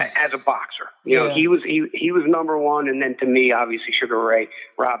number as a boxer. He was number one, and then to me, obviously, Sugar Ray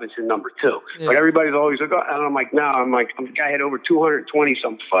Robinson number 2. Yeah. But everybody's always like, oh, and I'm like, no, the guy had over 220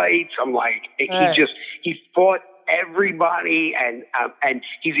 some fights. I'm like, he fought everybody, and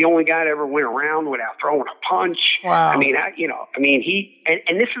he's the only guy to ever win a round without throwing a punch. Wow. I mean, he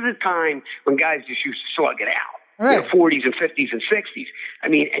and this is a time when guys just used to slug it out. Right. 40s and 50s and 60s. I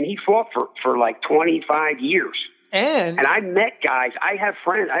mean, and he fought for like 25 years. And I met guys. I have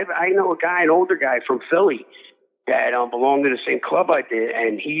friends. I know a guy, an older guy from Philly that belonged to the same club I did,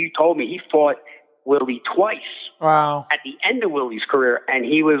 and he told me he fought Willie twice. Wow. At the end of Willie's career, and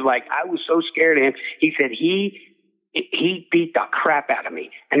he was like, I was so scared of him. He said he beat the crap out of me,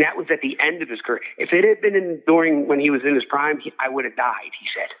 and that was at the end of his career. If it had been during when he was in his prime, I would have died. He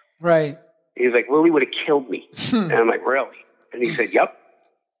said. Right. He was like, Willie would have killed me. And I'm like, really? And he said, yep.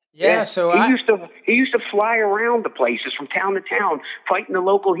 Yeah, so he used to fly around the places from town to town, fighting the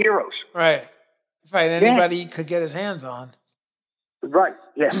local heroes. Right. Fight anybody he could get his hands on. Right.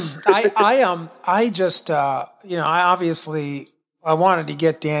 Yeah. I just I wanted to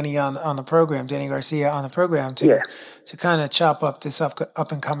get Danny on the program, Danny Garcia on the program to kind of chop up this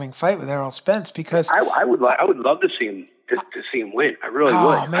up and coming fight with Errol Spence, because I would love to see him win. I really would.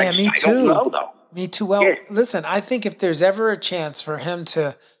 Oh man, me too. I don't know though. Me too. Well, listen, I think if there's ever a chance for him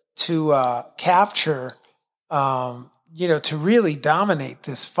to capture, to really dominate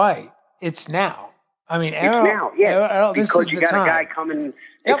this fight, it's now. I mean, Errol, it's now, yeah. Errol, this because is you the got time. a guy coming.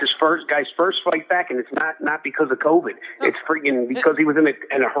 It's his first fight back, and it's not because of COVID. No. It's freaking because he was in a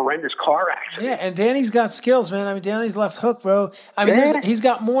horrendous car accident. Yeah, and Danny's got skills, man. I mean, Danny's left hook, bro. I mean, he's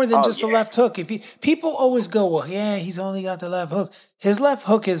got more than just a left hook. People always go, well, yeah, he's only got the left hook. His left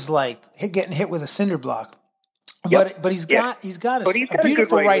hook is like getting hit with a cinder block. But he's got a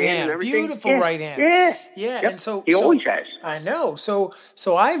beautiful right hand. Beautiful right hand. Yeah. Yeah. Yep. And so he always has. I know. So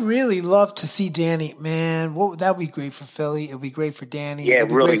I really love to see Danny, man. That would be great for Philly. It would be great for Danny. Yeah, it'd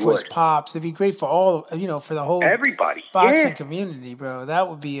be really great for his pops. It'd be great for all for the whole everybody boxing community, bro. That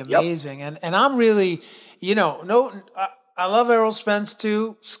would be amazing. Yep. And I'm really, I love Errol Spence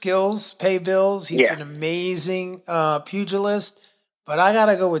too. Skills pay bills. He's an amazing pugilist. But I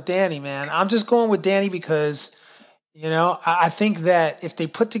gotta go with Danny, man. I'm just going with Danny because I think that if they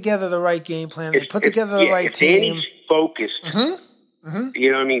put together the right game plan, they put together the right team. Danny's focused.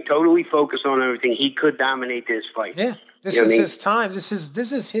 You know what I mean? Totally focused on everything. He could dominate this fight. Yeah, this is his time. This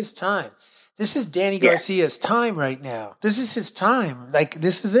is his time. This is Danny Garcia's time right now. This is his time. Like,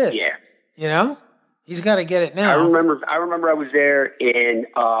 this is it. Yeah. He's got to get it now. I remember I was there in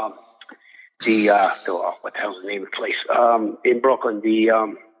what the hell's the name of the place? In Brooklyn,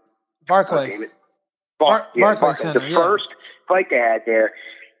 the Barclay. Barclays Center. The first fight they had there,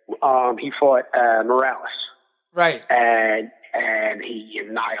 he fought Morales. Right. And he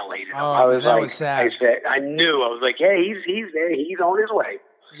annihilated him. That was sad. I knew. I was like, hey, he's there. He's on his way.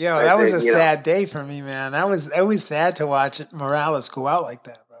 Yo, that was a sad day for me, man. It was sad to watch Morales go out like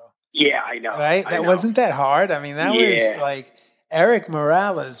that, bro. Yeah, I know. Right? That wasn't that hard. I mean, that was like Eric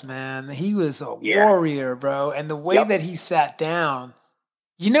Morales, man. He was a warrior, bro. And the way that he sat down,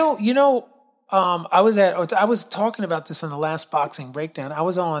 I was talking about this on the last boxing breakdown. I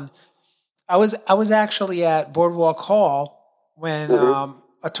was actually at Boardwalk Hall when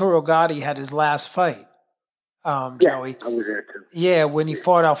Arturo Gatti had his last fight. Joey. I was there too. Yeah, when he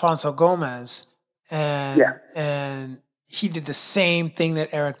fought Alfonso Gomez. And he did the same thing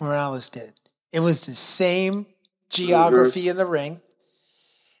that Eric Morales did. It was the same geography in the ring.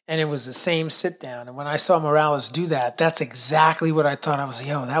 And it was the same sit down. And when I saw Morales do that, that's exactly what I thought. I was like,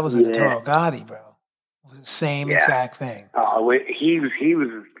 that was an Arturo Gatti, bro. It was the same exact thing. He was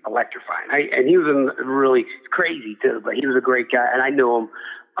electrifying. And he was really crazy too, but he was a great guy. And I knew him.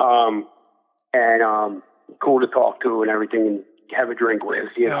 And cool to talk to and everything and have a drink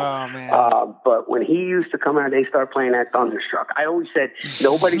with, Oh, man. But when he used to come out, they start playing that Thunderstruck. I always said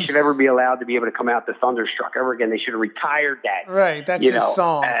nobody should ever be allowed to be able to come out to Thunderstruck ever again. They should have retired that. Right, that's his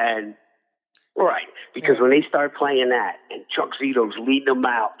song. And because when they start playing that and Chuck Zito's leading them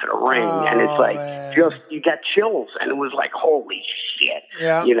out to the ring, and it's like you got chills, and it was like holy shit.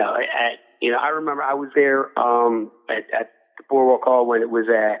 Yeah. I remember I was there at the Boardwalk Hall when it was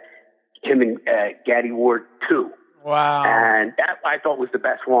him and Gatti Ward 2. Wow. And that I thought was the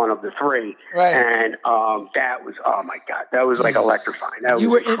best one of the three. Right. And that was, oh my God, that was like electrifying. That you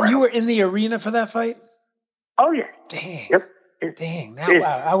were in the arena for that fight? Oh yeah. Dang. Yep. Dang.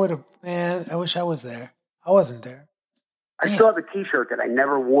 I would have, man, I wish I was there. I wasn't there. I still have a t-shirt that I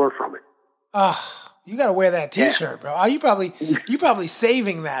never wore from it. You got to wear that t-shirt, bro. You probably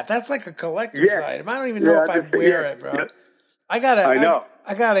saving that. That's like a collector's item. I don't even know if I'd wear it, bro. Yeah. I got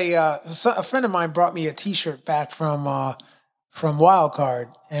a friend of mine brought me a T-shirt back from Wild Card,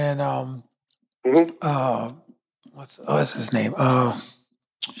 and what's his name? The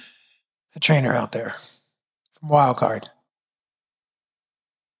trainer out there from Wild Card.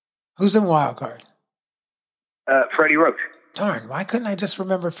 Who's in Wild Card? Freddie Roach. Darn, why couldn't I just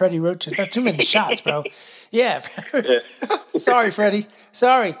remember Freddie Roach's? That's too many shots, bro. Yeah. Sorry, Freddie.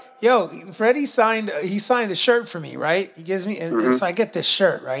 Sorry. Yo, Freddie signed a shirt for me, right? He gives me, and so I get this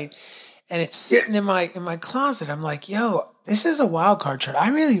shirt, right? And it's sitting in my closet. I'm like, yo, this is a Wild Card shirt.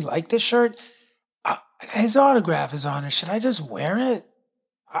 I really like this shirt. His autograph is on it. Should I just wear it?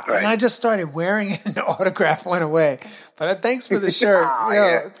 And I just started wearing it, and the autograph went away. But thanks for the shirt.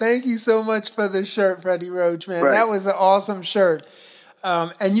 Thank you so much for the shirt, Freddie Roach, man. That was an awesome shirt.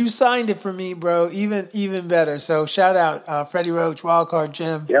 And you signed it for me, bro, even better. So shout out Freddie Roach, Wildcard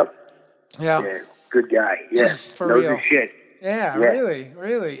Jim. Yep. Yeah. Good guy. Yeah. For knows real. his shit. Yeah, really,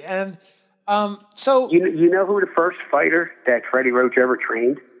 really. And So you know who the first fighter that Freddie Roach ever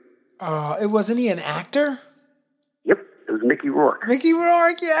trained? It wasn't he an actor? Yep, it was Mickey Rourke. Mickey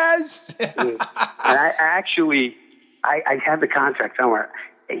Rourke, yes. And I have the contract somewhere.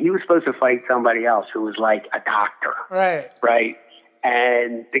 He was supposed to fight somebody else who was like a doctor. Right.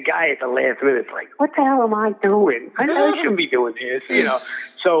 And the guy at the last minute's like, what the hell am I doing? I shouldn't be doing this,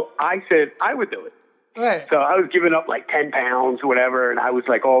 So I said I would do it. Right. So I was giving up like 10 pounds, whatever, and I was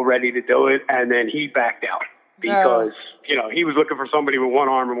like all ready to do it. And then he backed out because, he was looking for somebody with one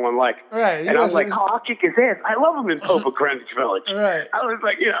arm and one leg. Right. And I was like, I'll kick his ass. I love him in Pope of Greenwich Village. Right. I was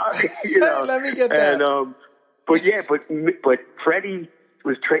like, Let me get that. And, but Freddie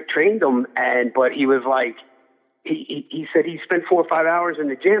was trained him, but he was like, he said he spent 4 or 5 hours in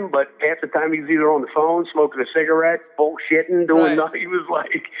the gym, but half the time he was either on the phone, smoking a cigarette, bullshitting, doing nothing. He was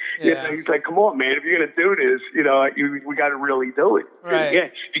like, he's like, come on, man, if you're going to do this, we got to really do it. Right. Yeah,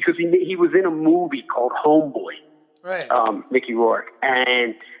 because he was in a movie called Homeboy, right? Mickey Rourke,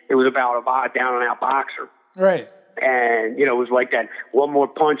 and it was about a down and out boxer, right? And it was like that. One more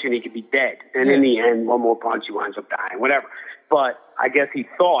punch and he could be dead, and in the end, one more punch he winds up dying, whatever. But I guess he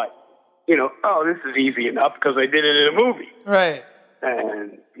thought, this is easy enough because I did it in a movie. Right.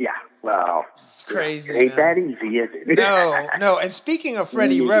 And, well. Crazy. It ain't that easy, is it? No. And speaking of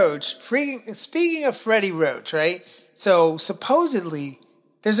Freddie Roach, right? So supposedly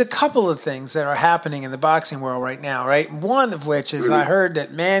there's a couple of things that are happening in the boxing world right now, right? One of which is I heard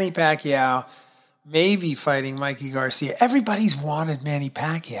that Manny Pacquiao may be fighting Mikey Garcia. Everybody's wanted Manny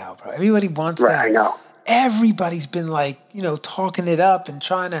Pacquiao, bro. Everybody wants that. I know. Everybody's been talking it up and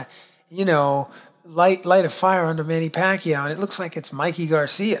trying to, light a fire under Manny Pacquiao, and it looks like it's Mikey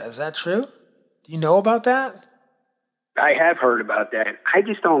Garcia. Is that true? Do you know about that? I have heard about that. I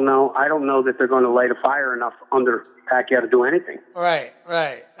just don't know. I don't know that they're going to light a fire enough under Pacquiao to do anything. Right.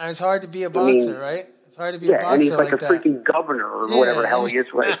 And it's hard to be a boxer, right? It's hard to be a boxer and he's like a that. Freaking governor or whatever the hell he is,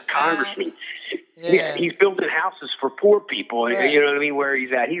 congressman. Yeah, he's building houses for poor people. Right. You know what I mean? Where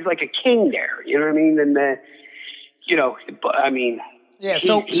he's at, he's like a king there. You know what I mean? And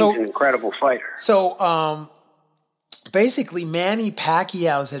he's an incredible fighter. So, basically, Manny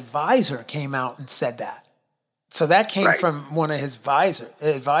Pacquiao's advisor came out and said that. So that came from one of his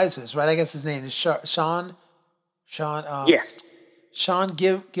advisors, right? I guess his name is Sean. Sean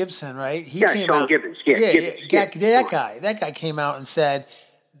Gibson, right? He came Sean out, Gibbons. That guy came out and said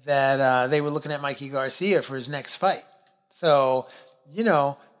that they were looking at Mikey Garcia for his next fight. So,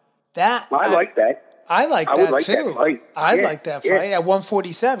 that... Well, I like that. I like that, too. I'd like that fight at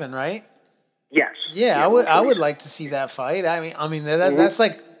 147, right? Yes. Yeah, I would like to see that fight. I mean that's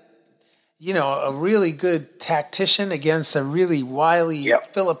like, a really good tactician against a really wily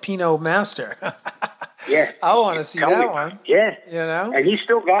Filipino master. Yeah. I want to see that one. Yeah. And he's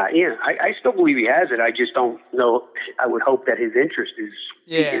still got, I still believe he has it. I just don't know. I would hope that his interest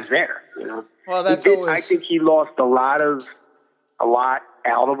is there, Well, that's I think he lost a lot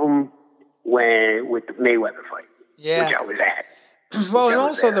out of him with the Mayweather fight. Yeah. Which I was at. Well, and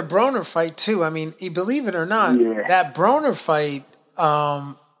also the Broner fight, too. I mean, believe it or not, that Broner fight,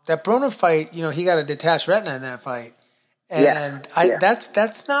 he got a detached retina in that fight. And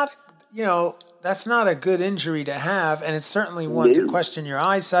that's not, that's not a good injury to have, and it's certainly one to question your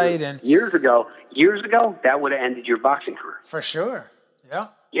eyesight. And years ago, that would have ended your boxing career. For sure. Yeah.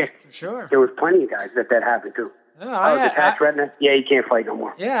 Yeah. For sure. There was plenty of guys that happened to. Detached retina? Yeah, you can't fight no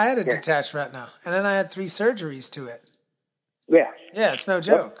more. Yeah, I had a detached retina, and then I had 3 surgeries to it. Yeah. Yeah, it's no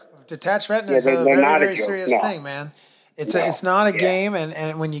joke. Detached retina is a very, very serious thing, man. It's not a game,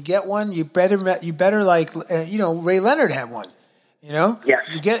 and when you get one, you better like Ray Leonard had one. Yes.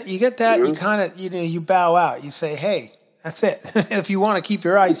 You get that, you kind of you bow out. You say, hey, that's it. If you want to keep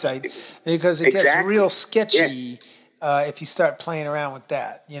your eyesight, because it gets real sketchy if you start playing around with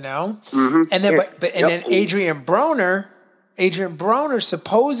that. Mm-hmm. And then then Adrian Broner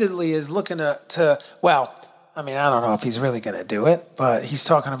supposedly is looking to I mean, I don't know if he's really going to do it, but he's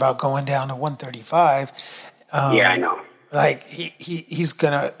talking about going down to 135. I know. Like he's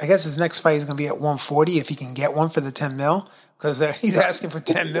gonna. I guess his next fight is gonna be at 140 if he can get one for the 10 mil, because he's asking for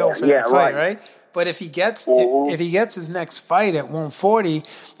 10 mil for that fight, right? But if he gets his next fight at 140,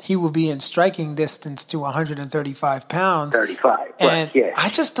 he will be in striking distance to 135 pounds. 35, and I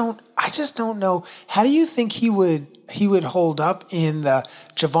just don't know. How do you think he would hold up in the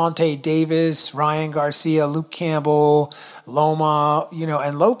Gervonta Davis, Ryan Garcia, Luke Campbell, Loma,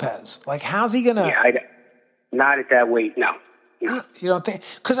 and Lopez? Like, how's he gonna? Yeah, not at that weight, no. You don't think?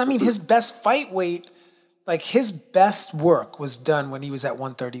 Because I mean, his best fight weight, like his best work was done when he was at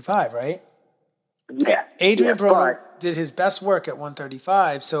 135, right? Yeah. Adrian Broner did his best work at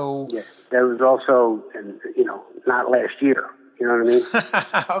 135. So yeah, that was also, not last year. You know what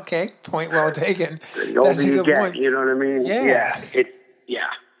I mean? Okay, point well taken. The older you get, point. You know what I mean? Yeah.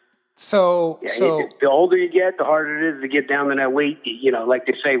 So the older you get, the harder it is to get down to that weight. Like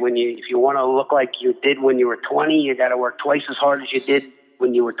they say, if you want to look like you did when you were 20, you got to work twice as hard as you did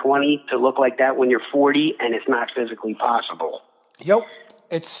when you were 20 to look like that when you're 40, and it's not physically possible. Yep.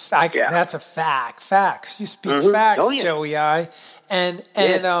 That's a fact. Facts. You speak facts, Joey I. And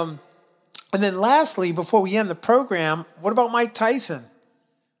then lastly, before we end the program, what about Mike Tyson?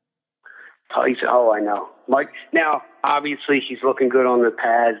 Tyson, I know. Mike, now, obviously, he's looking good on the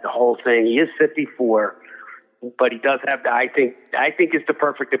pads, the whole thing. He is 54, but he does have I think it's the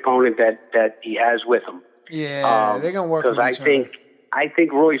perfect opponent that he has with him. Yeah, they're going to work with each other. I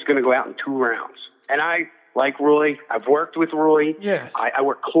think Roy's going to go out in 2 rounds. And I like Roy. I've worked with Roy. Yeah. I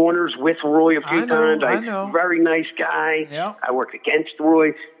worked corners with Roy a few times. I know. Very nice guy. Yeah. I worked against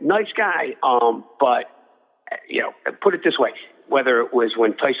Roy. Nice guy. But, put it this way. Whether it was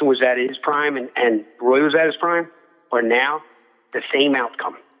when Tyson was at his prime and Roy was at his prime, or now, the same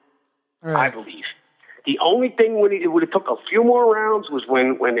outcome, I believe. The only thing it would have took a few more rounds was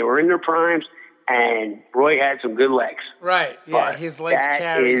when they were in their primes and Roy had some good legs. Right, yeah, but his legs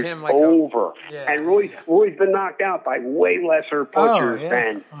carried him like over. And Roy's been knocked out by way lesser punchers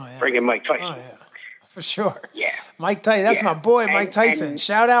than friggin' Mike Tyson. Oh, yeah. For sure. Yeah. Mike Tyson, that's my boy, Mike Tyson.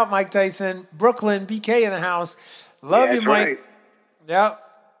 Shout out, Mike Tyson. Brooklyn, BK in the house. Love you, Mike. Right. Yep.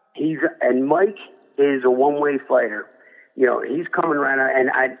 And Mike is a one-way fighter. He's coming right out,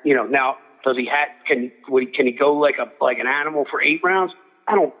 and now does he can he go like an animal for 8 rounds?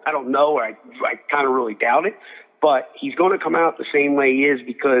 I don't know. I kind of really doubt it. But he's going to come out the same way he is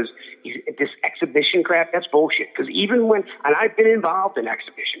because this exhibition crap, that's bullshit. Because even and I've been involved in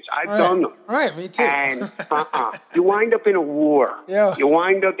exhibitions. I've done them. Right, me too. And you wind up in a war. Yeah. You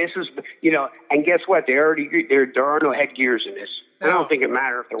wind up, and guess what? There are no headgears in this. No. I don't think it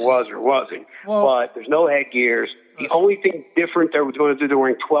mattered if there was or wasn't. Well, but there's no headgears. The only thing different they were going to do, they're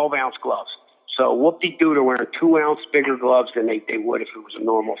wearing 12-ounce gloves. So whoop-de-doo, they're wearing 2-ounce bigger gloves than they would if it was a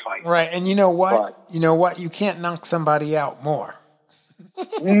normal fight. Right, and you know what? You can't knock somebody out more.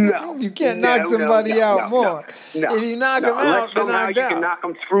 No. You can't knock somebody out more. No. If you knock them out, they're knocked out. You can knock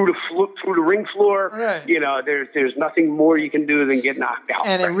them through the ring floor. Right. There's nothing more you can do than get knocked out.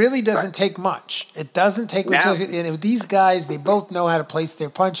 And it really doesn't take much. It doesn't take much. And these guys, they both know how to place their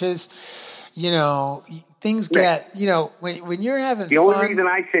punches. Things get, when you're having fun. The only reason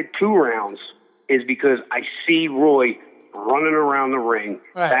I said 2 rounds is because I see Roy running around the ring,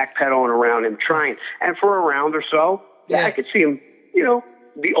 backpedaling around him, trying. And for a round or so, I could see him,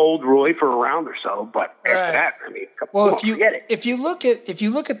 the old Roy for a round or so. But after that, if you look at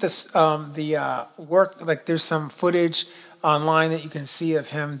this, the work, like there's some footage online that you can see of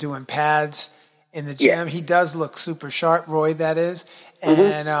him doing pads in the gym. Yeah. He does look super sharp, Roy, that is.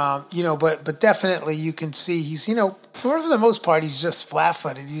 And, but definitely you can see he's, for the most part, he's just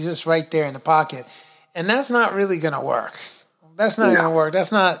flat-footed. He's just right there in the pocket. And that's not really going to work. That's not going to work.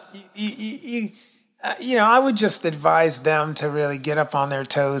 That's not, I would just advise them to really get up on their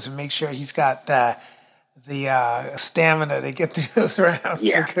toes and make sure he's got the stamina to get through those rounds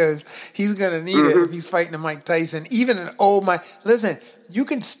because he's going to need it if he's fighting a Mike Tyson. Even an old Mike. Listen,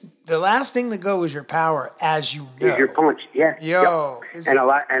 the last thing to go is your power, as you know. Is your punch, yeah. And a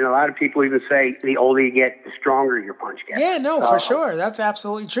lot of people even say the older you get, the stronger your punch gets. Yeah, no, for sure. That's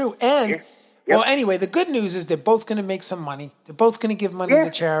absolutely true. And, well, anyway, the good news is they're both going to make some money. They're both going to give money to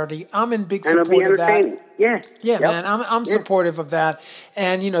charity. I'm in big support of that. Yeah, man, I'm supportive of that.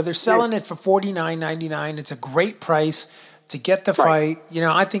 And, they're selling it for $49.99. It's a great price to get the fight.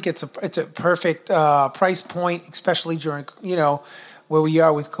 I think it's a perfect price point, especially during, where we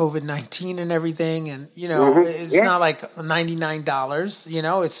are with COVID-19 and everything. And, it's not like $99,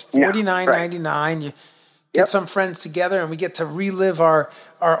 it's $49.99. You get some friends together and we get to relive our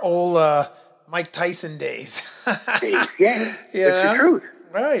old Mike Tyson days. That's the truth.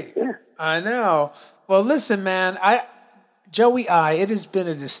 Right. Yeah. I know. Well, listen, man, Joey it has been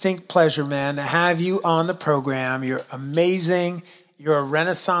a distinct pleasure, man, to have you on the program. You're amazing. You're a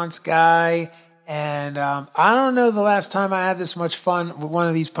Renaissance guy. And I don't know the last time I had this much fun with one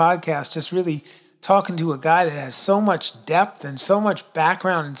of these podcasts, just really talking to a guy that has so much depth and so much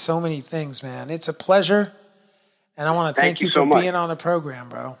background in so many things, man. It's a pleasure. And I want to thank you for being on the program,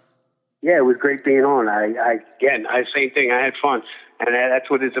 bro. Yeah, it was great being on. Same thing. I had fun. And that's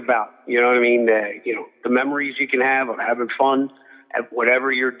what it's about. You know what I mean? The memories you can have of having fun at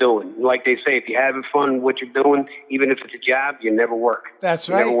whatever you're doing. Like they say, if you're having fun with what you're doing, even if it's a job, you never work. That's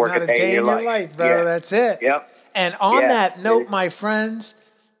right. Never work Not a day in your life, bro. Yeah. That's it. Yep. And on that note, my friends,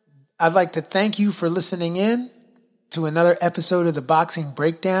 I'd like to thank you for listening in to another episode of the Boxing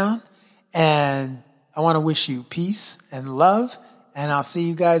Breakdown. And I want to wish you peace and love. And I'll see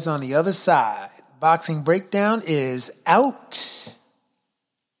you guys on the other side. Boxing Breakdown is out.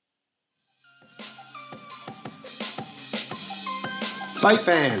 Fight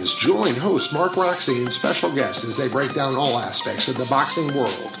fans, join host Mark Roxy and special guests as they break down all aspects of the boxing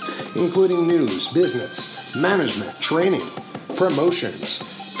world, including news, business, management, training, promotions,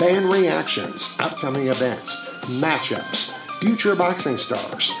 fan reactions, upcoming events, matchups, future boxing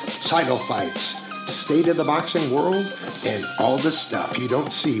stars, title fights, state of the boxing world, and all the stuff you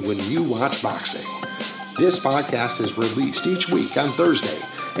don't see when you watch boxing. This podcast is released each week on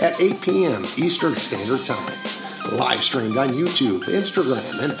Thursday at 8 p.m. Eastern Standard Time. Live streamed on YouTube,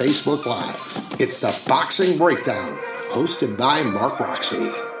 Instagram, and Facebook Live. It's the Boxing Breakdown, hosted by Mark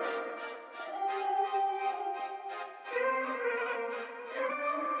Roxy.